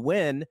order to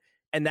win.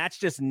 And that's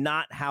just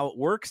not how it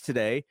works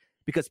today,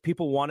 because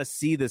people want to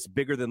see this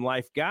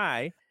bigger-than-life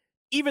guy,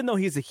 even though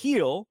he's a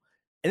heel,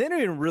 and they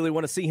don't even really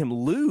want to see him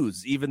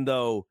lose, even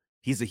though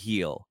he's a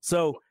heel.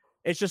 So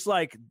it's just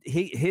like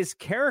his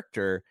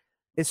character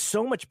is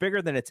so much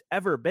bigger than it's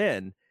ever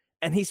been,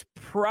 and he's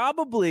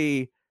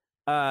probably,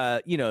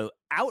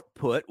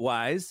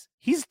 output-wise,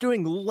 he's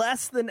doing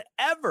less than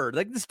ever.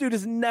 Like, this dude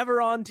is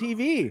never on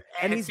TV,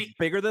 and he's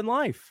bigger than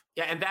life.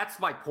 Yeah, and that's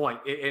my point.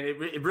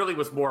 It really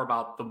was more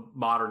about the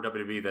modern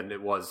WWE than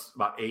it was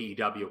about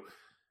AEW.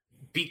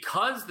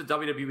 Because the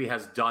WWE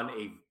has done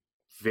a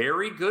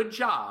very good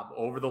job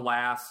over the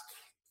last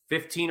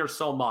 15 or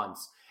so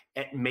months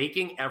at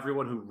making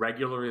everyone who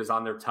regularly is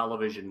on their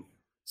television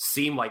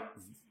seem like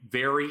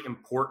very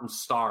important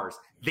stars.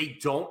 They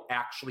don't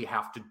actually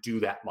have to do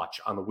that much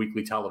on the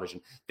weekly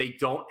television. They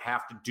don't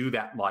have to do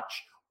that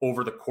much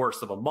over the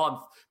course of a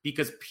month,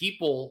 because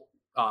people,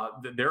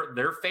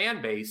 their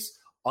fan base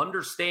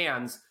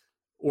understands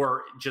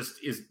or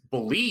just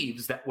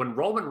believes that when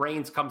Roman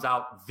Reigns comes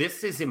out,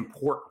 this is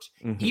important.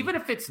 Mm-hmm. Even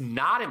if it's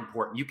not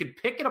important, you can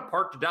pick it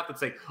apart to death and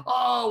say,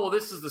 oh, well,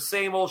 this is the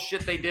same old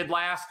shit they did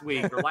last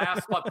week or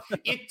last month.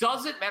 It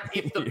doesn't matter.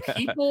 If the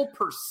people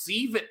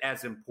perceive it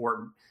as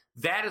important,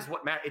 that is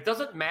what matters. It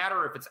doesn't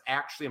matter if it's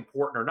actually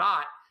important or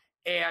not.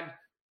 And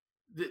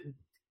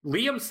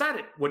Liam said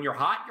it. When you're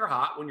hot, you're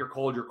hot. When you're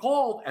cold, you're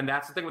cold. And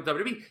that's the thing with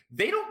WWE.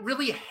 They don't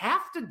really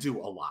have to do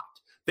a lot.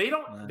 They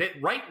don't,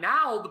 right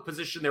now, the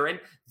position they're in,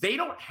 they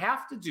don't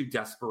have to do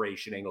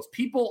desperation angles.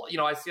 People,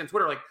 I see on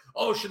Twitter like,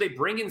 oh, should they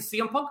bring in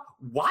CM Punk?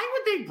 Why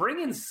would they bring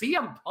in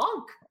CM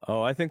Punk?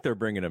 Oh, I think they're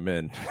bringing him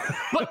in.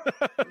 But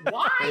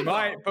why? They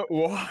might, but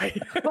why?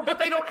 but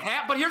they don't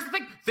have, but here's the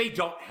thing. They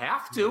don't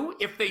have to.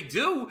 If they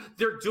do,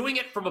 they're doing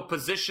it from a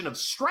position of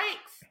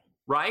strength,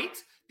 right?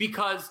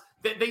 Because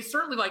they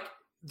certainly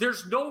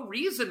there's no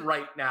reason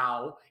right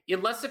now,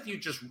 unless if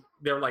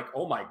they're like,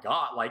 oh my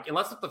God,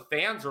 unless if the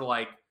fans are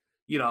like,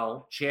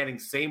 chanting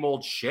same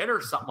old shit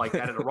or something like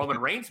that in a Roman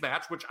Reigns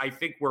match, which I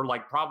think we're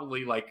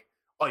probably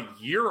a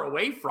year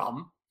away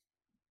from,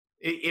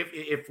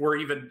 if we're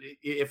even,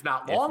 if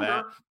not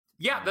longer.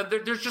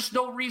 There's just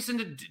no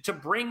reason to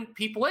bring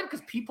people in,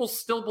 because people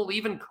still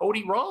believe in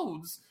Cody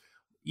Rhodes,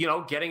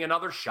 getting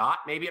another shot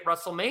maybe at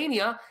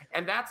WrestleMania.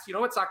 And that's,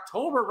 it's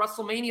October,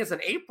 WrestleMania is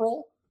in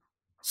April.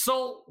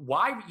 So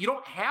you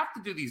don't have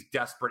to do these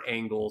desperate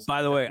angles.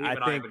 By the way,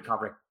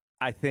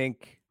 I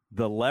think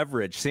the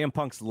leverage, CM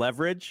Punk's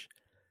leverage,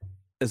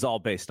 is all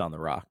based on The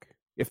Rock.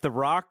 If The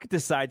Rock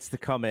decides to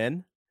come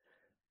in,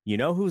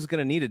 who's going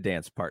to need a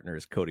dance partner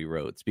is Cody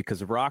Rhodes,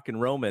 because Rock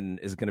and Roman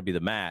is going to be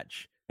the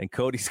match, and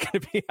Cody's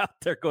going to be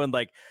out there going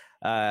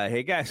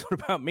hey guys, what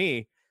about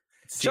me?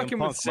 CM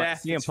Punk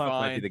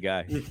might be the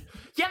guy.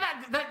 Yeah,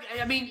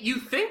 I mean, you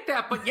think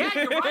that, but yeah,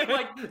 you're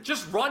right.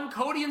 Just run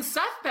Cody and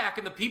Seth back,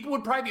 and the people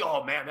would probably be,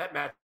 oh man, that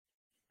match.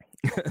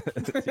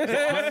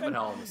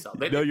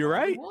 No, you're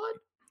right. Would.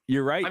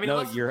 You're right. I mean,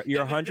 no, you're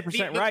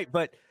 100% right.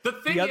 But the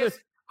thing is,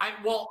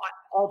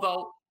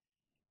 although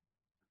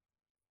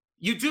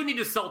you do need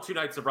to sell 2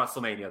 nights of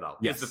WrestleMania, though,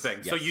 is the thing.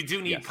 Yes, so you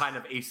do need kind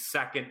of a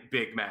second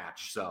big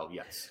match. So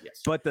yes.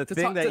 But the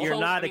thing that you're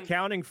not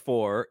accounting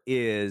for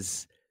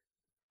is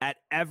at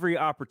every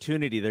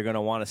opportunity they're going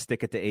to want to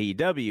stick it to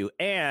AEW,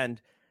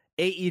 and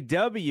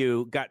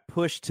AEW got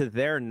pushed to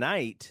their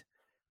night.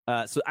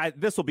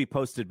 This will be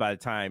posted by the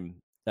time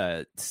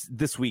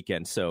this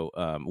weekend, so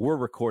we're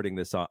recording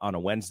this on a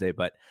Wednesday,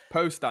 but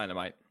post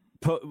Dynamite.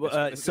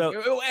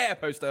 It'll air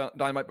post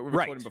Dynamite, but we're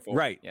recording before.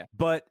 Right. Yeah.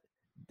 But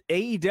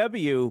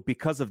AEW,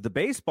 because of the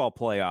baseball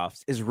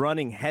playoffs, is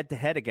running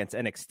head-to-head against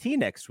NXT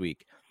next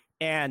week,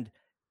 and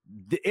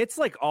it's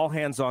all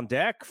hands on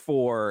deck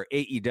for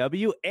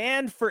AEW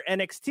and for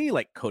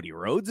NXT. Cody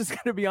Rhodes is going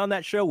to be on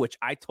that show, which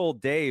I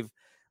told Dave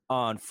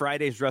on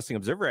Friday's Wrestling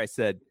Observer. I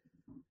said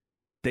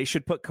they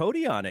should put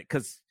Cody on it,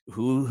 because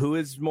who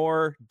is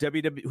more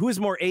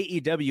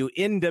AEW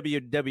in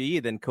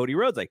WWE than Cody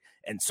Rhodes?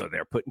 And so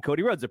they're putting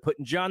Cody Rhodes. They're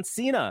putting John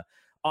Cena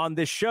on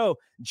this show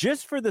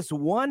just for this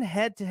one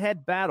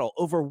head-to-head battle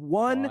over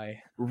one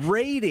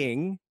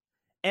rating,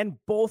 and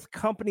both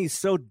companies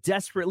so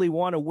desperately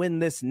want to win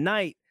this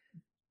night.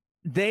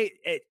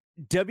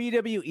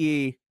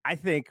 WWE, I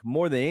think,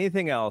 more than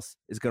anything else,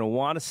 is going to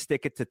want to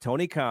stick it to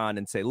Tony Khan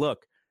and say,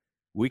 look,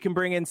 we can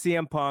bring in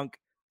CM Punk.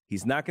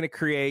 He's not going to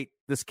create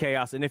this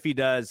chaos. And if he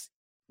does,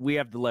 we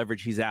have the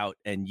leverage. He's out.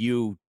 And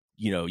you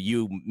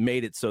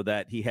made it so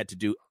that he had to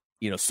do,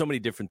 so many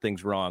different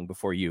things wrong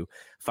before you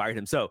fired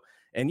him. So,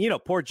 and,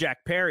 poor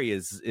Jack Perry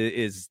is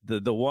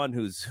the one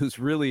who's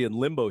really in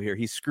limbo here.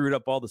 He screwed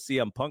up all the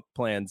CM Punk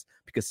plans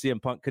because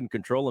CM Punk couldn't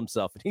control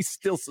himself, and he's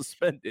still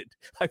suspended.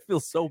 I feel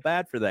so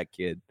bad for that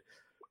kid.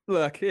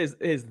 Look, here's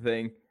the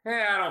thing.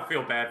 I don't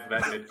feel bad for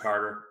that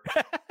mid-carder.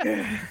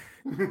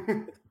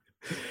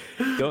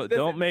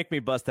 Don't make me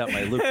bust out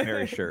my Luke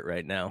Perry shirt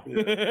right now.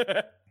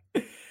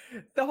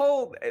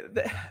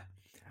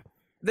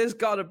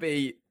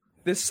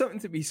 There's something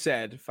to be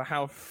said for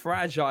how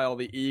fragile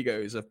the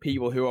egos of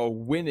people who are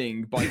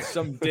winning by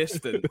some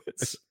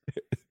distance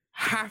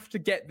have to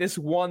get this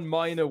one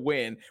minor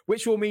win,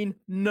 which will mean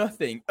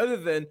nothing other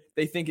than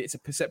they think it's a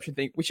perception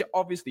thing, which it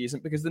obviously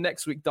isn't, because the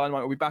next week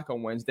Dynamite will be back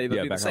on Wednesday.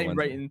 They'll do the same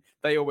rating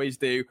they always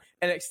do.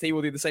 NXT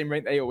will do the same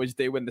rating they always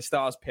do when the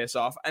stars piss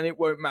off, and it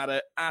won't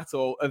matter at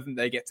all other than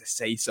they get to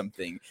say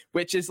something,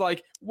 which is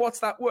like, what's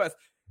that worth?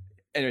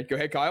 Anyway, go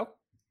ahead, Kyle.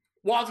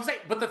 Well, I was going to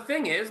say, but the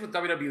thing is with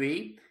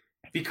WWE,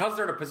 because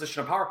they're in a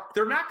position of power,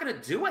 they're not going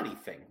to do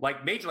anything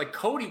like major. Like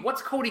Cody,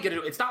 what's Cody going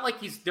to do? It's not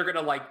like they're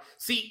going to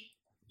see.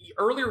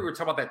 Earlier we were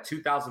talking about that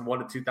 2001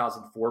 to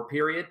 2004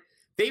 period.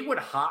 They would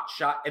hot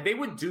shot and they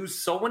would do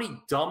so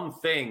many dumb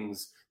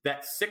things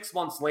that 6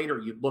 months later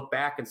you'd look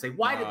back and say,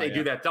 why did they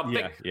do that dumb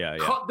thing? Yeah.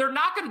 They're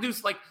not going to do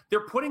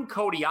they're putting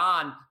Cody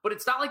on, but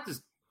it's not like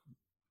this.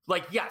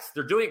 Yes,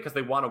 they're doing it because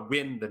they want to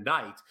win the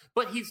night,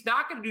 but he's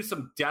not going to do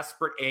some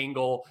desperate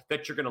angle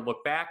that you're going to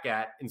look back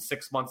at in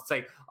 6 months and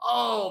say,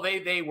 oh,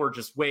 they were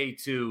just way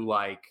too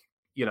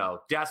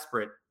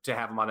desperate to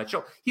have him on that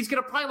show. He's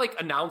going to probably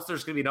announce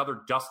there's going to be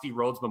another Dusty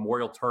Rhodes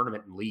Memorial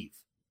Tournament and leave.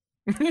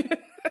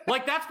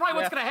 That's probably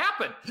what's going to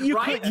happen,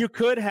 right? You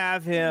could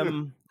have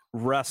him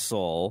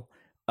wrestle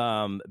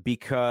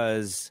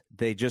because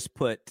they just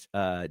put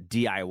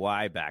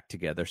DIY back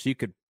together. So you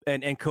could,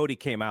 and Cody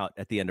came out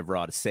at the end of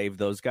Raw to save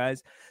those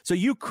guys. So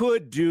you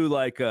could do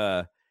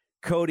a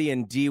Cody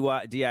and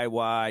DIY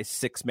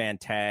 6-man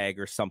tag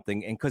or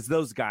something. And because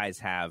those guys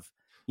have,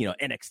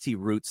 NXT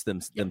roots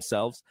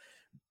themselves.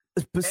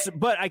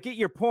 But I get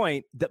your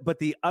point. But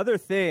the other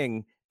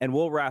thing, and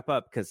we'll wrap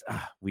up because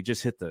we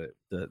just hit the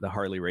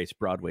Harley Race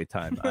Broadway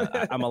time.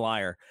 I'm a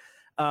liar.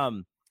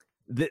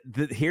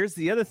 Here's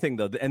the other thing,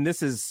 though, and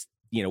this is,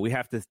 we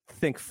have to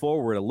think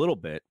forward a little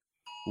bit,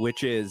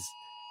 which is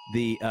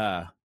the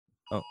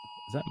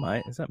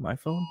is that my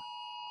phone?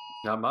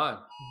 Not mine.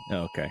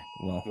 Okay.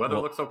 Weather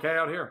looks okay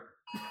out here.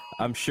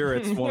 I'm sure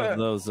it's one of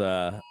those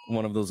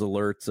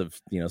alerts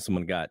of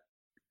someone got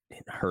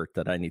hurt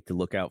that I need to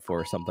look out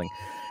for or something.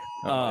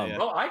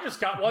 I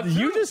just got one too.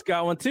 You just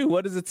got one too.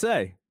 What does it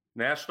say?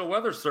 National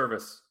Weather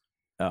Service.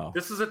 Oh,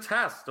 this is a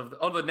test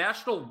of the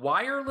National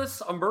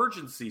Wireless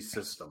Emergency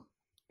System.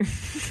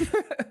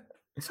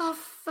 What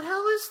the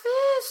hell is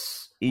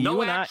this?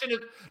 No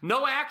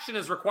action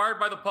is required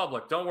by the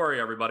public. Don't worry,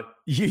 everybody.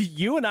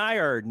 You and I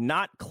are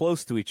not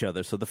close to each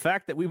other, so the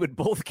fact that we would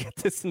both get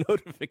this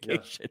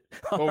notification.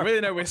 Yeah. Well,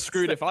 really, no, we're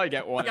screwed if I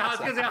get one. Yeah,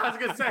 I was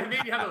gonna say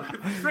maybe have a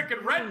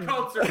freaking red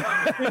coats or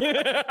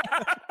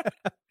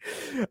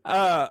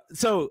something.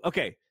 So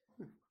okay,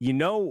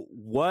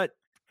 what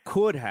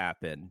could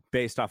happen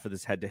based off of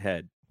this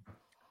head-to-head?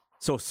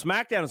 So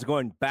SmackDown is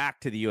going back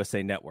to the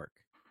USA Network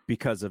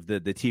because of the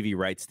TV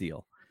rights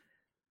deal.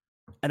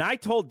 And I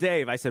told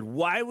Dave, I said,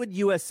 why would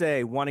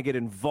USA want to get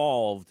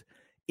involved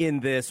in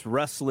this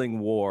wrestling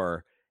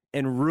war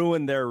and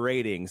ruin their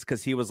ratings?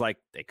 Because he was like,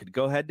 they could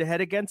go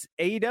head-to-head against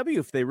AEW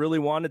if they really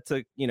wanted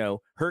to,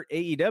 hurt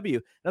AEW.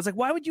 And I was like,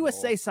 why would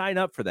USA sign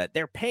up for that?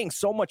 They're paying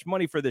so much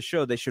money for this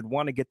show. They should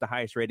want to get the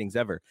highest ratings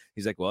ever.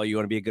 He's like, well, you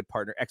want to be a good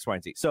partner, X, Y,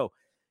 and Z. So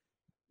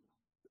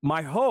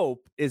my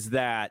hope is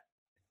that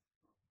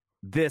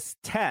this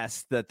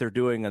test that they're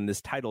doing on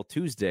this Title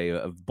Tuesday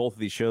of both of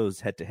these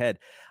shows head to head,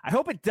 I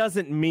hope it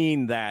doesn't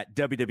mean that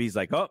WWE's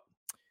like, oh,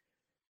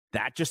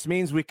 that just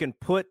means we can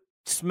put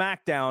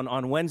SmackDown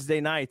on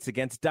Wednesday nights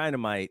against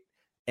Dynamite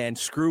and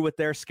screw with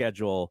their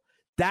schedule.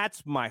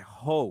 That's my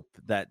hope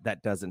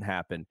that doesn't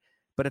happen.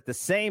 But at the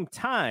same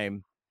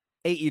time,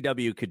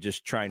 AEW could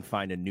just try and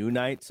find a new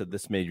night. So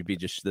this may be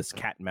just this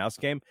cat and mouse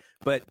game.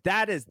 But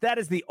that is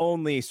the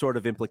only sort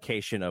of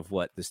implication of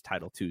what this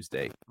Title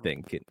Tuesday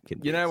thing can be.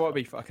 You know what would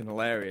be fucking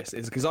hilarious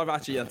is because I've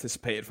actually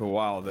anticipated for a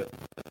while that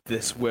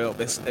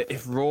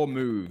if Raw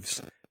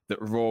moves,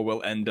 that Raw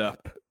will end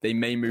up, they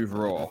may move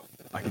Raw.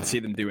 I can see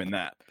them doing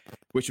that,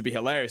 which would be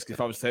hilarious because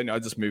if I was telling you,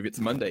 I'd just move it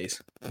to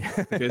Mondays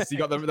because you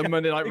got the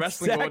Monday Night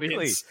Wrestling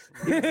audience.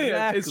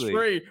 Exactly. It's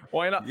free.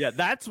 Why not? Yeah,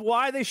 that's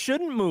why they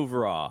shouldn't move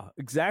Raw.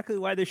 Exactly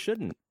why they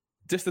shouldn't.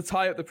 Just to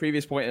tie up the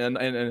previous point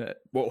and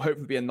what will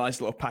hopefully be a nice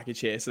little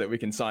package here so that we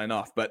can sign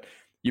off. But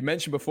you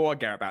mentioned before,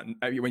 Garrett, about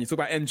when you talk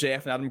about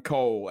MJF and Adam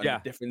Cole and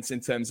the difference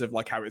in terms of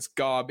like how it's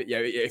garbage.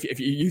 If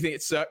you think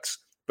it sucks,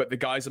 but the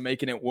guys are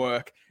making it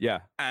work. Yeah.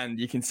 And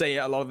you can say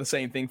a lot of the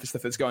same thing for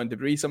stuff that's going to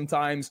WWE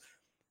sometimes.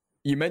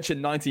 You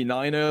mentioned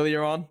 99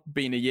 earlier on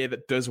being a year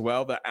that does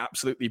well, that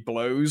absolutely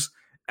blows.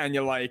 and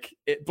you're like,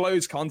 it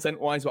blows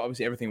content-wise, but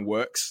obviously everything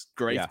works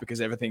great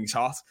because everything's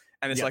hot.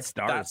 And it's like,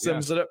 that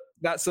sums it up.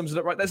 That sums it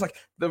up right. There's like,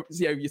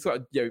 you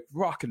thought,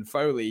 Rock and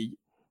Foley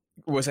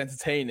was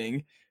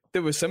entertaining.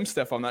 There was some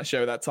stuff on that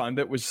show that time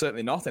that was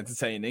certainly not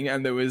entertaining.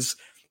 And there was,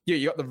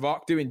 you got The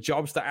Rock doing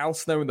jobs to Al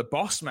Snow and the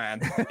Boss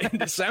Man in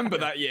December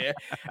that year.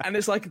 And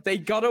it's like, they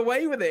got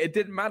away with it. It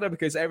didn't matter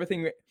because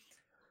everything,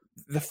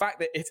 the fact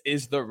that it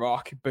is The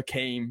Rock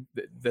became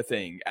the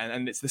thing.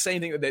 And it's the same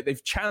thing that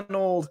they've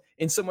channeled,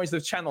 in some ways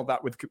they've channeled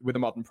that with a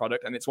modern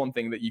product. And it's one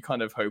thing that you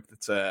kind of hope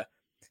that,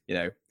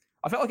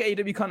 I felt like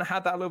AEW kind of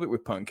had that a little bit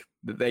with Punk,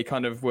 that they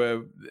kind of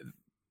were,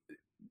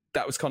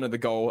 that was kind of the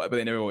goal, but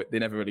they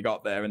never really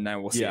got there. And now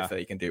we'll see if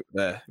they can do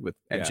it with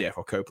MJF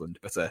or Copeland.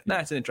 But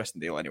it's an interesting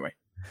deal anyway.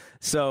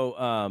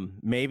 So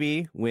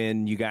maybe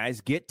when you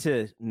guys get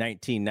to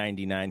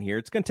 1999 here,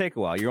 it's going to take a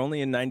while. You're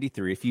only in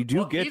 93. If you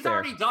do get he's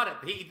there, he's already done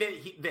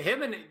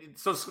it.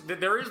 So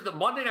there is the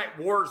Monday Night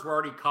Wars were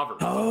already covered.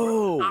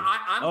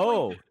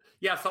 Oh,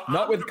 So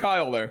not with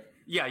Kyle though.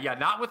 Yeah,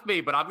 not with me,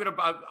 but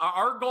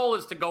our goal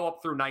is to go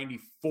up through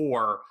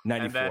 94.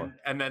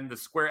 And then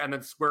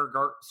Square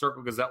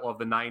Circle Gazette will have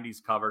the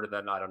 90s covered, and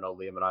then I don't know,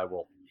 Liam and I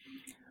will.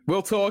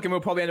 We'll talk, and we'll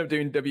probably end up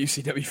doing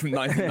WCW from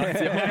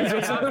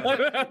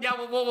 1990.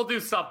 We'll do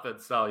something.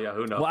 So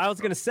who knows? Well, I was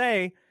going to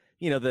say,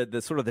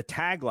 the sort of the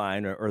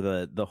tagline or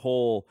the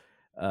whole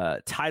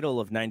title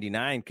of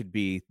 99 could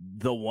be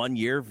the 1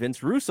 year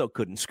Vince Russo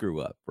couldn't screw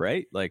up,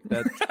 right? Like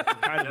that's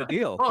kind of the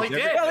deal. Well, he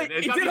did.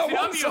 He did on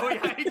one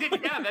side. He did.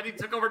 Yeah, then he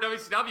took over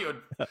WCW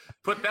and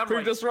put them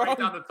right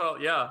down the toe.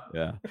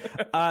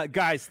 Yeah.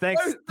 Guys,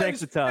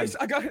 thanks a ton.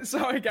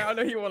 Sorry, Gary, I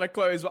know you want to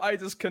close, but I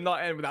just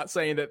cannot end without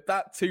saying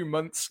that 2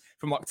 months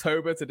from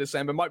October to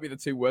December might be the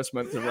 2 worst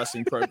months of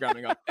wrestling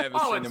programming I've ever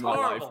seen in my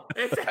life.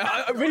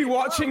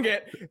 Rewatching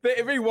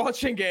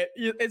it,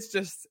 it's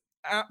just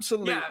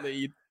absolutely.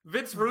 Yeah.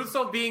 Vince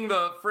Russo being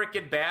the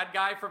freaking bad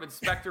guy from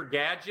Inspector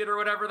Gadget or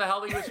whatever the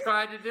hell he was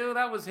trying to do,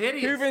 that was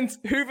hideous.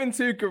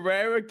 Juventud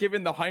Guerrera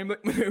giving the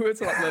Heimlich maneuver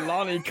to like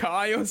Leilani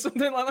Kai or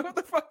something like that. What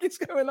the fuck is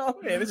going on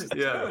here? This is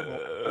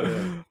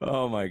terrible.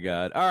 Oh my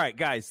God. All right,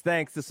 guys,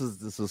 thanks. This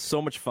was so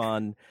much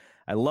fun.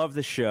 I love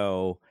the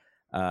show.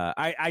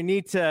 I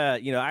need to,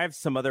 I have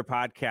some other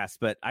podcasts,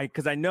 but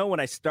because I know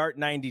when I start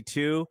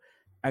 92,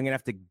 I'm going to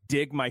have to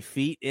dig my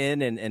feet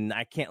in and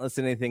I can't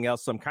listen to anything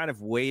else. So I'm kind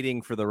of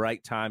waiting for the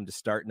right time to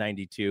start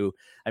 92.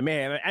 I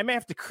may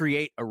have to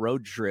create a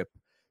road trip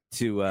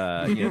to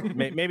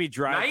maybe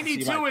drive.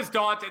 92 is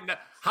daunting.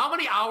 How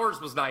many hours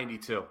was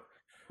 92?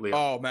 Leo?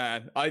 Oh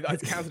man, I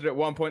counted at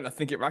one point. I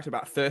think it racked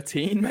about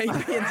 13 maybe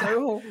in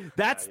total.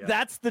 That's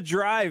the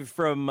drive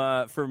from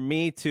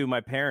me to my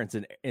parents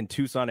in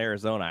Tucson,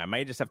 Arizona. I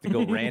might just have to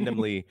go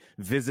randomly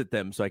visit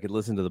them so I could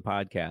listen to the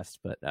podcast.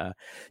 But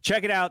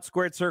check it out,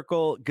 Squared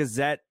Circle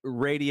Gazette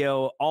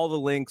Radio. All the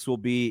links will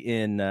be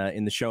in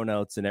the show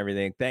notes and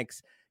everything.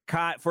 Thanks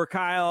for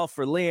Kyle,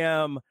 for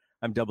Liam.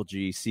 I'm Double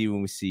G. See you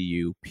when we see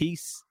you.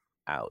 Peace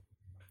out.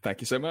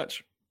 Thank you so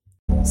much.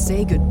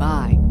 Say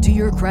goodbye to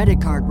your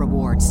credit card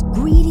rewards.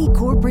 Greedy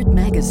corporate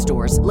mega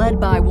stores, led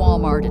by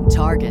Walmart and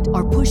Target,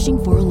 are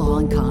pushing for a law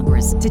in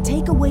Congress to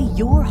take away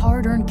your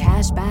hard-earned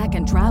cash back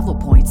and travel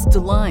points to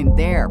line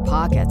their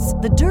pockets.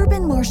 The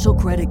Durbin-Marshall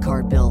credit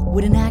card bill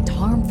would enact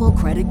harmful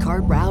credit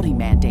card routing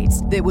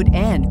mandates that would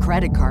end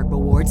credit card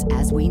rewards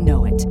as we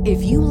know it.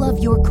 If you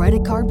love your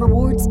credit card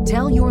rewards,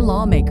 tell your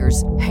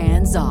lawmakers,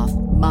 hands off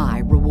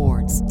my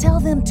rewards.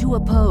 Tell them to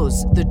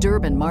oppose the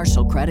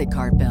Durbin-Marshall credit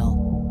card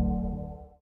bill.